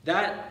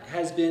That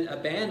has been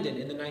abandoned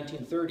in the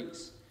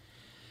 1930s.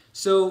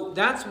 So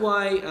that's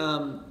why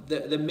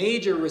the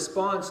major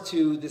response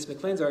to this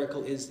Maclean's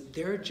article is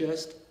they're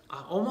just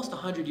almost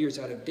 100 years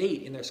out of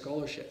date in their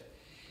scholarship.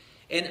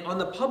 And on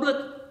the public,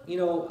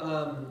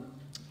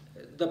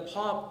 the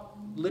pop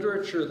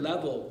literature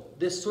level,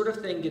 this sort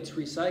of thing gets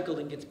recycled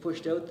and gets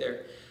pushed out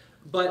there.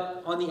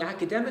 But on the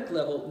academic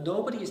level,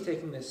 nobody is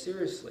taking this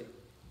seriously.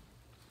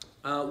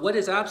 What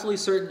is absolutely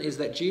certain is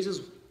that Jesus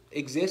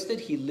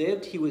existed, he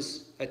lived, he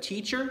was a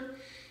teacher,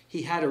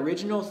 he had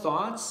original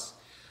thoughts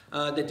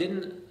that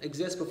didn't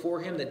exist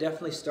before him, that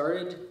definitely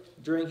started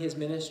during his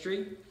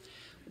ministry.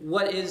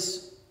 What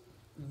is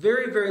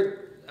very, very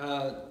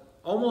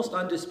almost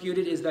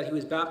undisputed is that he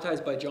was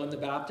baptized by John the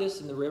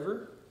Baptist in the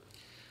river.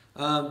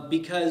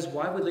 Because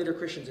why would later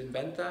Christians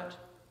invent that?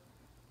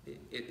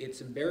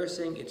 It's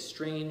embarrassing, it's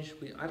strange,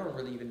 I don't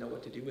really even know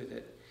what to do with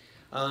it.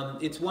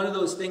 It's one of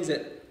those things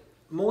that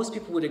most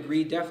people would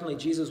agree definitely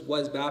Jesus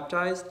was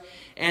baptized,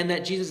 and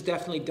that Jesus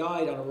definitely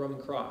died on a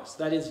Roman cross.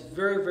 That is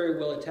very, very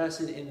well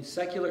attested in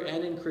secular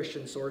and in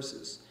Christian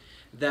sources.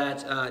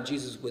 That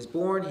Jesus was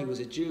born, he was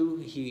a Jew,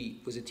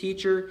 he was a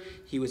teacher,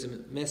 he was a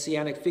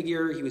messianic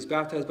figure, he was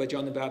baptized by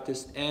John the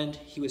Baptist, and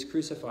he was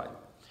crucified.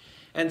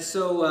 And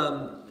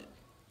so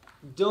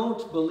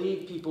don't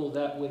believe people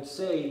that would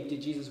say,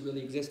 did Jesus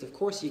really exist? Of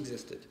course he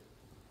existed.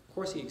 Of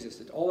course he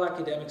existed. All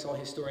academics, all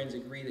historians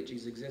agree that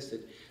Jesus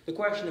existed. The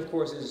question, of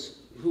course, is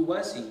who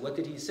was he? What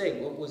did he say?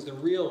 What was the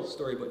real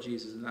story about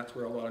Jesus? And that's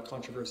where a lot of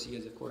controversy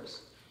is, of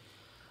course.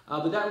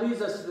 But that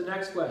leads us to the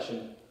next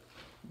question.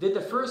 Did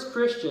the first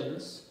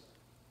Christians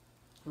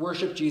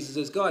worship Jesus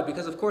as God?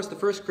 Because, of course, the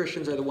first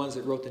Christians are the ones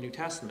that wrote the New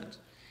Testament.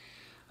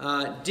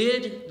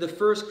 Did the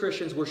first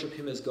Christians worship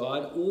him as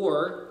God?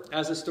 Or,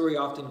 as the story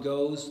often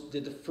goes,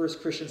 did the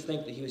first Christians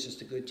think that he was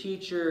just a good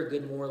teacher, a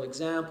good moral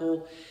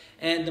example?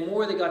 And the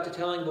more they got to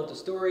telling about the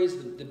stories,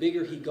 the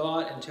bigger he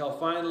got, until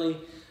finally,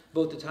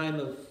 about the time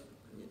of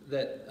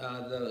that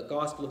the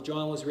Gospel of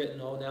John was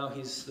written, oh, now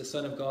he's the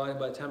Son of God. And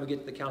by the time we get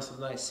to the Council of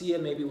Nicaea,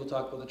 maybe we'll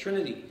talk about the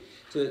Trinity.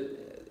 So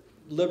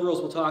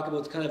liberals will talk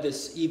about kind of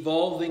this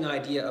evolving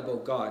idea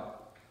about God.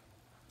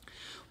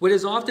 What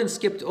is often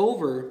skipped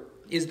over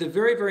is the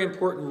very, very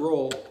important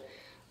role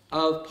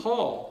of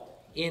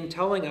Paul in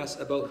telling us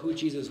about who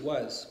Jesus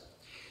was.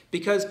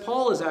 Because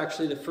Paul is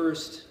actually the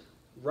first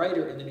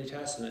writer in the New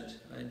Testament.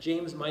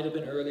 James might have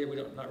been earlier.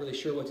 We're not really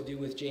sure what to do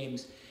with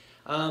James.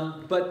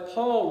 But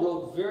Paul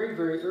wrote very,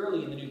 very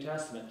early in the New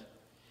Testament.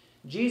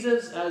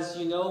 Jesus, as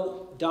you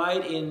know,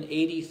 died in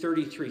AD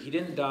 33. He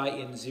didn't die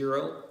in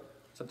 0.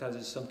 Sometimes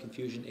there's some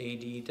confusion.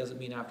 AD doesn't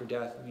mean after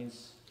death. It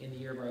means in the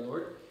year of our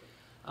Lord.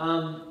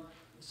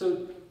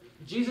 So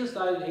Jesus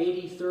died in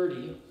AD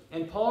 30.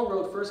 And Paul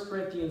wrote 1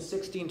 Corinthians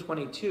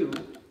 16:22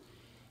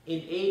 in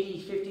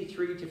AD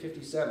 53 to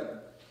 57.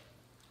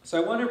 So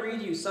I want to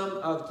read you some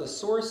of the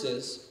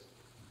sources.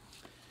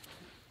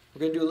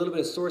 We're going to do a little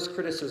bit of source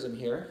criticism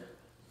here.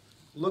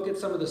 Look at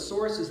some of the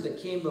sources that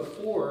came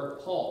before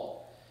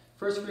Paul.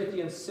 1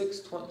 Corinthians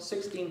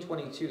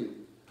 16:22.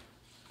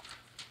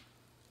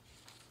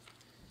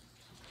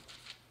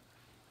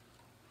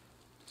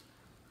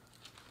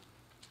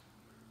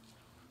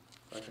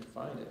 If I can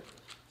find it.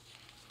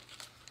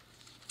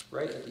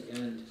 Right at the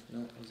end.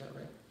 No, is that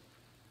right?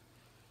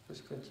 1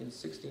 Corinthians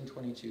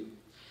 16:22.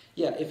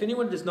 Yeah, if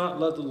anyone does not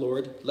love the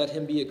Lord, let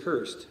him be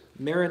accursed.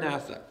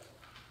 Maranatha.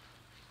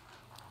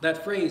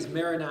 That phrase,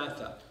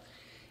 Maranatha,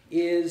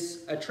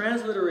 is a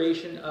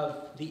transliteration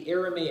of the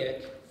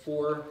Aramaic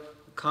for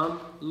come,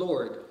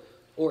 Lord,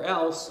 or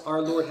else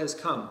our Lord has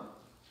come.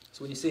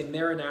 So when you say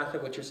Maranatha,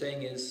 what you're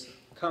saying is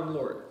come,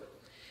 Lord.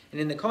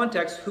 And in the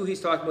context, who he's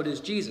talking about is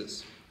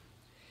Jesus.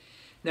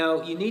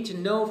 Now, you need to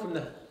know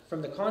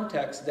from the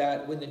context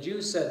that when the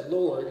Jews said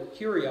Lord,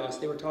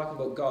 Kyrios, they were talking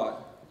about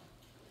God.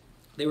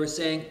 They were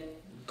saying,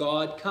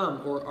 God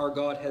come, or our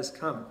God has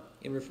come,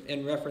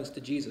 in reference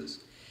to Jesus.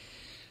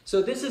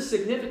 So this is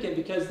significant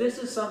because this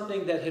is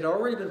something that had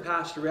already been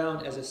passed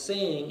around as a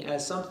saying,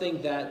 as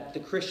something that the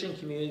Christian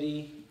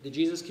community, the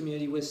Jesus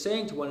community, was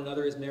saying to one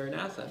another is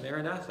Maranatha,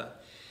 Maranatha.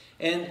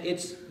 And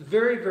it's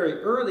very, very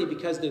early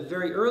because the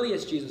very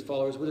earliest Jesus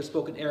followers would have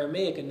spoken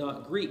Aramaic and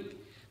not Greek.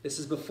 This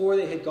is before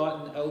they had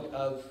gotten out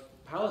of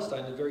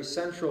Palestine, the very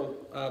central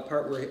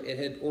part where it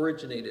had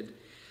originated.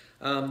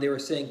 They were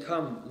saying,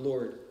 come,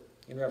 Lord,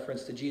 in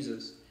reference to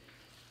Jesus.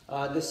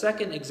 The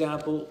second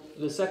example,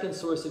 the second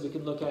source that we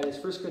can look at is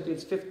 1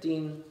 Corinthians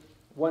 15,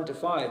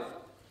 1-5.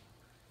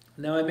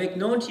 Now I make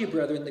known to you,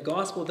 brethren, the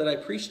gospel that I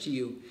preached to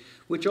you,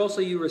 which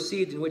also you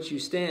received, in which you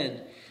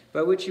stand,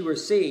 by which you were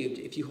saved,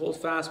 if you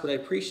hold fast what I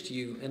preached to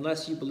you,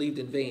 unless you believed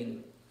in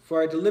vain.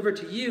 For I delivered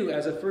to you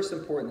as of first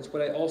importance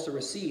what I also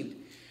received,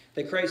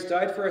 that Christ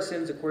died for our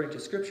sins according to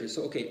Scripture.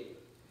 So, okay,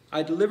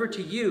 I delivered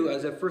to you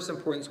as of first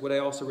importance what I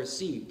also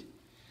received.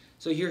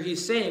 So here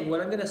he's saying,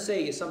 what I'm going to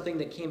say is something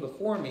that came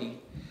before me,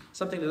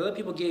 something that other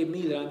people gave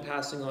me that I'm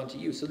passing on to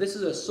you. So this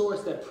is a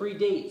source that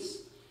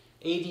predates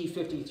AD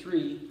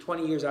 53,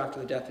 20 years after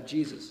the death of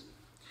Jesus.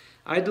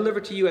 I deliver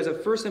to you as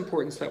of first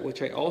importance that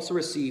which I also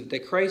received,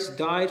 that Christ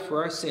died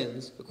for our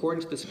sins,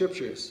 according to the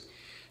Scriptures,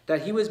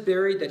 that he was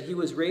buried, that he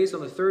was raised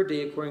on the third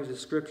day, according to the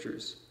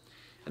Scriptures,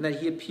 and that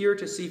he appeared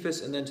to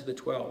Cephas and then to the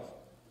 12.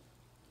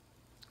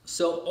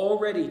 So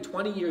already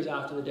 20 years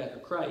after the death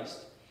of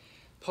Christ,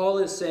 Paul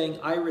is saying,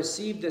 I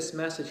received this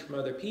message from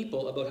other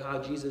people about how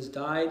Jesus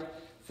died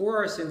for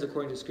our sins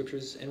according to the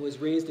Scriptures and was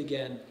raised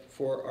again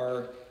for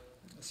our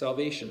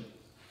salvation.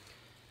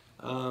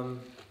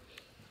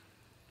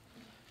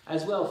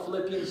 As well,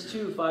 Philippians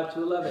 2,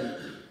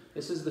 5-11.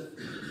 This is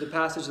the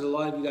passage that a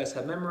lot of you guys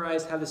have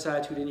memorized. Have this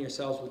attitude in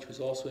yourselves, which was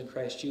also in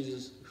Christ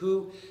Jesus,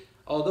 who,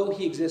 although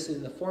he existed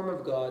in the form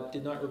of God,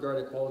 did not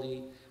regard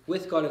equality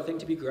with God a thing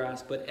to be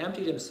grasped, but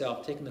emptied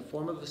himself, taking the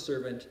form of a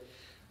servant,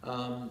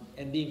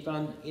 and being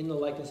found in the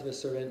likeness of a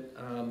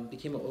servant,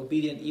 became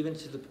obedient even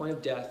to the point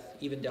of death,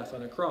 even death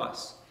on a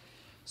cross.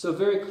 So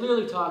very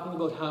clearly talking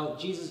about how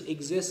Jesus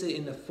existed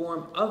in the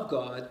form of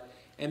God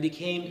and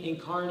became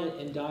incarnate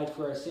and died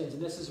for our sins.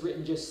 And this is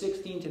written just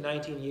 16 to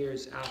 19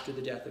 years after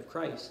the death of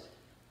Christ.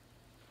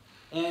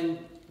 And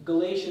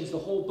Galatians, the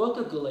whole book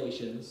of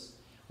Galatians,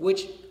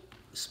 which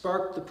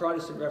sparked the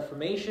Protestant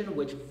Reformation,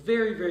 which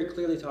very, very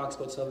clearly talks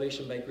about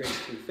salvation by grace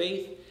through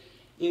faith,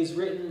 is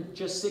written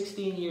just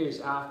 16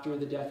 years after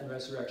the death and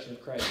resurrection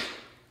of Christ.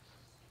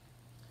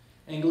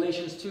 In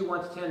Galatians 2,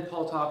 1-10,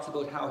 Paul talks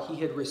about how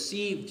he had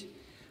received,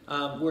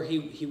 where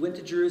he went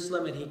to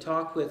Jerusalem and he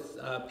talked with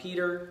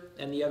Peter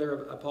and the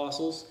other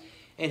apostles,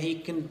 and he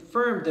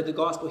confirmed that the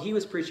gospel he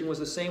was preaching was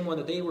the same one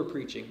that they were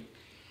preaching.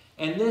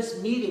 And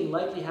this meeting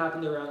likely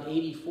happened around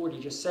AD 40,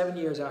 just 7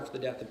 years after the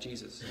death of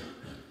Jesus.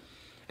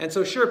 And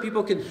so sure,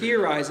 people can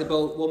theorize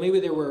about, well,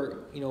 maybe there were,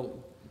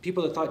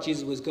 people that thought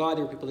Jesus was God,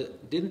 there were people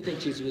that didn't think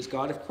Jesus was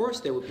God. Of course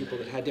there were people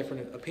that had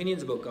different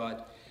opinions about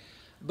God.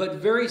 But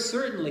very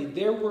certainly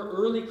there were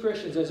early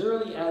Christians, as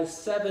early as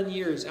 7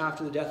 years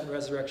after the death and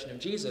resurrection of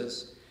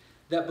Jesus,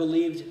 that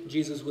believed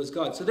Jesus was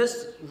God. So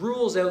this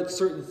rules out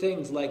certain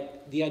things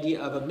like the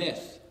idea of a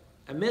myth.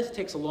 A myth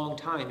takes a long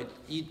time.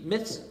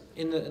 Myths,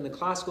 in the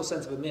classical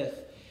sense of a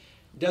myth,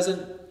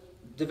 doesn't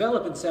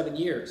develop in 7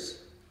 years.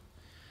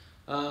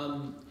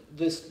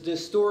 The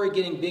story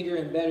getting bigger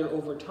and better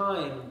over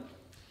time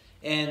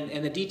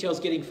and the details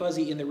getting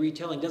fuzzy in the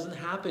retelling doesn't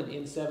happen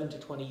in 7 to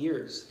 20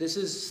 years. This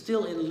is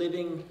still in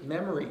living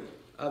memory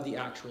of the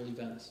actual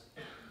events.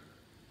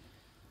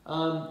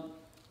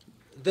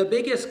 The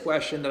biggest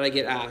question that I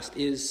get asked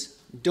is,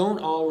 don't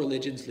all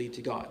religions lead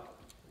to God?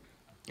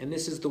 And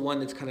this is the one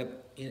that's kind of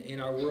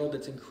in our world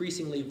that's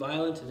increasingly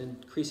violent and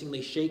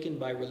increasingly shaken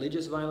by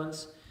religious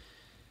violence,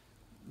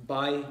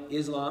 by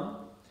Islam.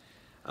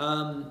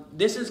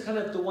 This is kind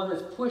of the one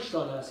that's pushed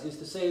on us, is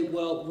to say,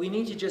 well, we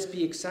need to just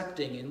be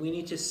accepting, and we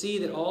need to see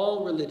that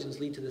all religions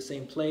lead to the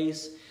same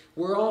place.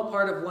 We're all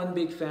part of one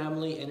big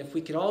family, and if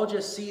we could all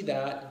just see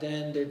that,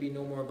 then there'd be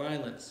no more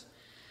violence.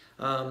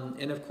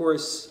 And of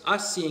course,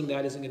 us seeing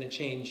that isn't going to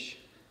change,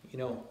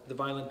 the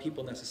violent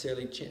people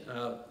necessarily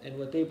and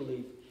what they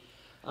believe.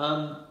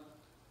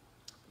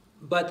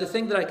 But the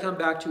thing that I come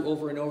back to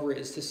over and over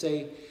is to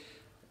say,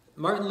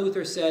 Martin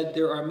Luther said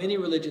there are many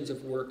religions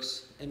of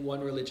works and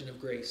one religion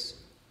of grace.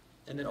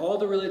 And that all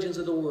the religions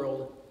of the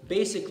world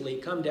basically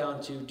come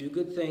down to do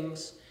good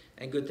things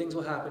and good things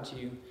will happen to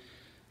you.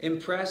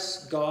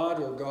 Impress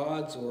God or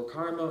gods or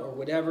karma or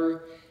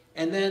whatever,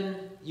 and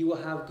then you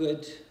will have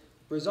good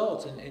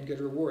results and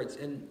good rewards.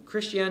 And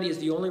Christianity is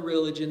the only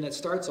religion that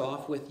starts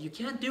off with, you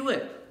can't do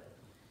it.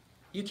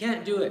 You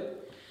can't do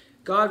it.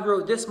 God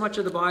wrote this much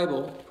of the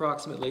Bible,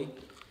 approximately,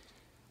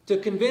 to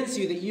convince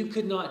you that you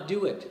could not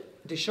do it,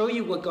 to show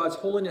you what God's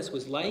holiness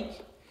was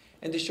like,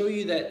 and to show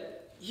you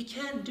that you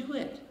can't do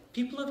it.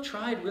 People have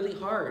tried really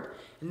hard.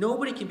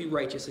 Nobody can be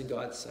righteous in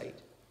God's sight.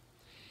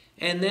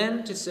 And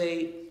then to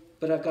say,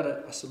 but I've got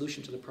a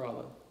solution to the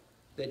problem,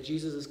 that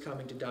Jesus is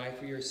coming to die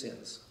for your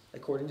sins,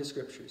 according to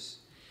Scriptures,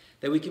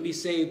 that we can be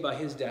saved by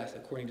his death,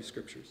 according to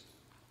Scriptures.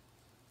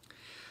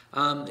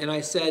 And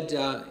I said,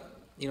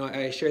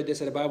 I shared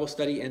this at a Bible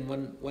study, and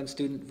one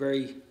student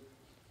very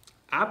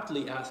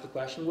aptly asked the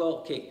question, well,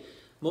 okay,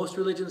 most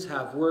religions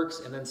have works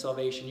and then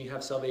salvation. You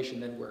have salvation,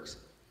 then works.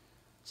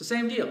 It's the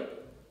same deal,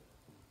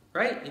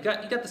 right? You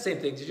got the same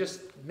things. You just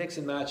mix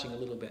and matching a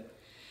little bit.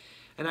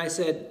 And I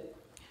said,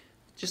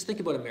 just think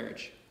about a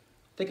marriage.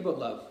 Think about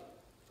love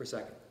for a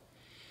second.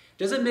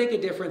 Does it make a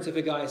difference if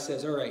a guy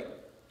says, all right,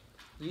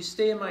 you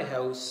stay in my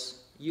house,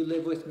 you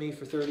live with me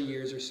for 30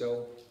 years or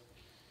so,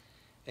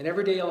 and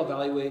every day I'll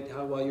evaluate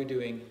how well you're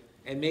doing,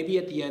 and maybe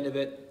at the end of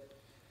it,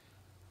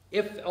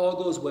 if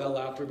all goes well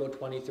after about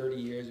 20, 30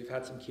 years, we've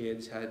had some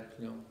kids,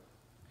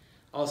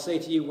 I'll say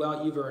to you,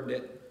 well, you've earned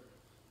it,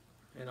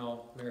 and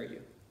I'll marry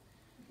you.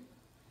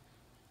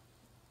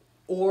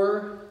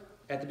 Or,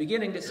 at the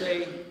beginning, to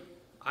say,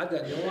 I've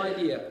got no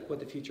idea what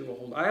the future will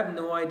hold. I have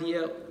no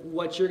idea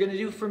what you're going to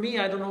do for me.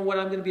 I don't know what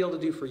I'm going to be able to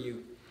do for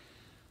you.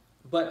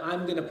 But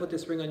I'm going to put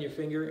this ring on your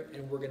finger,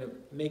 and we're going to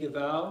make a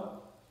vow,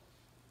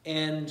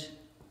 and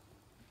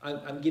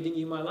I'm giving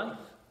you my life.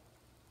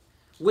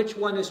 Which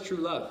one is true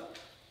love?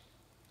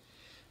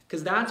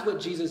 Because that's what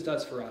Jesus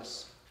does for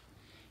us.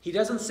 He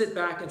doesn't sit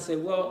back and say,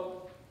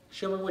 well,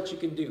 show me what you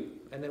can do,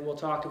 and then we'll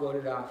talk about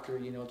it after,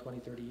 20,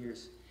 30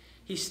 years.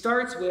 He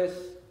starts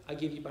with, I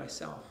give you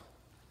myself.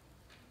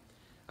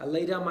 I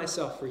lay down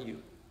myself for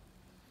you.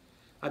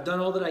 I've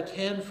done all that I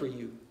can for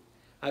you.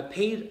 I've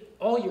paid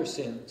all your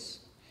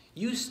sins.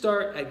 You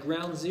start at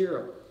ground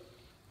zero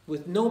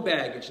with no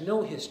baggage,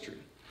 no history.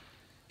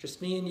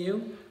 Just me and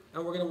you,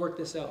 and we're going to work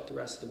this out the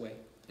rest of the way.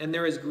 And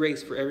there is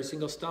grace for every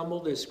single stumble.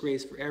 There's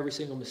grace for every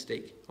single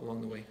mistake along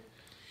the way.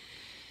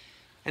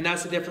 And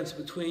that's the difference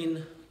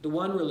between the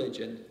one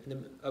religion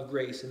of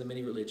grace and the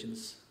many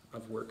religions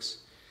of works.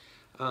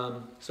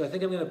 So I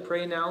think I'm going to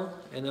pray now,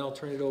 and then I'll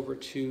turn it over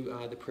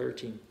to the prayer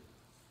team.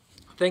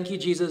 Thank you,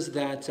 Jesus,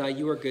 that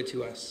you are good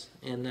to us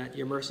and that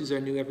your mercies are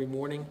new every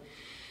morning.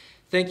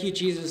 Thank you,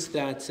 Jesus,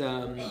 that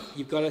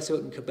you've got us out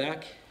in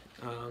Quebec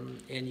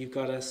and you've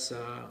got us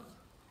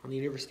on the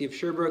University of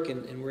Sherbrooke,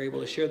 and we're able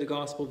to share the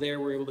gospel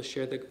there. We're able to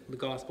share the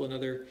gospel in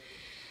other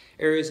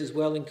areas as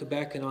well in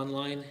Quebec and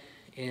online.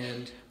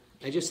 And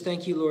I just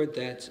thank you, Lord,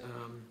 that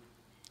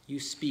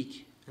you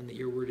speak and that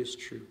your word is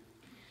true.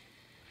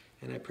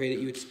 And I pray that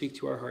you would speak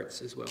to our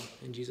hearts as well.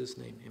 In Jesus'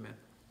 name, amen.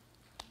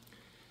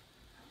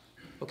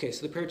 Okay,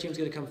 so the prayer team is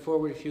going to come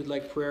forward. If you would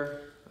like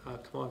prayer,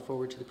 come on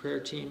forward to the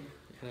prayer team.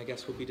 And I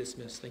guess we'll be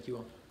dismissed. Thank you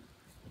all.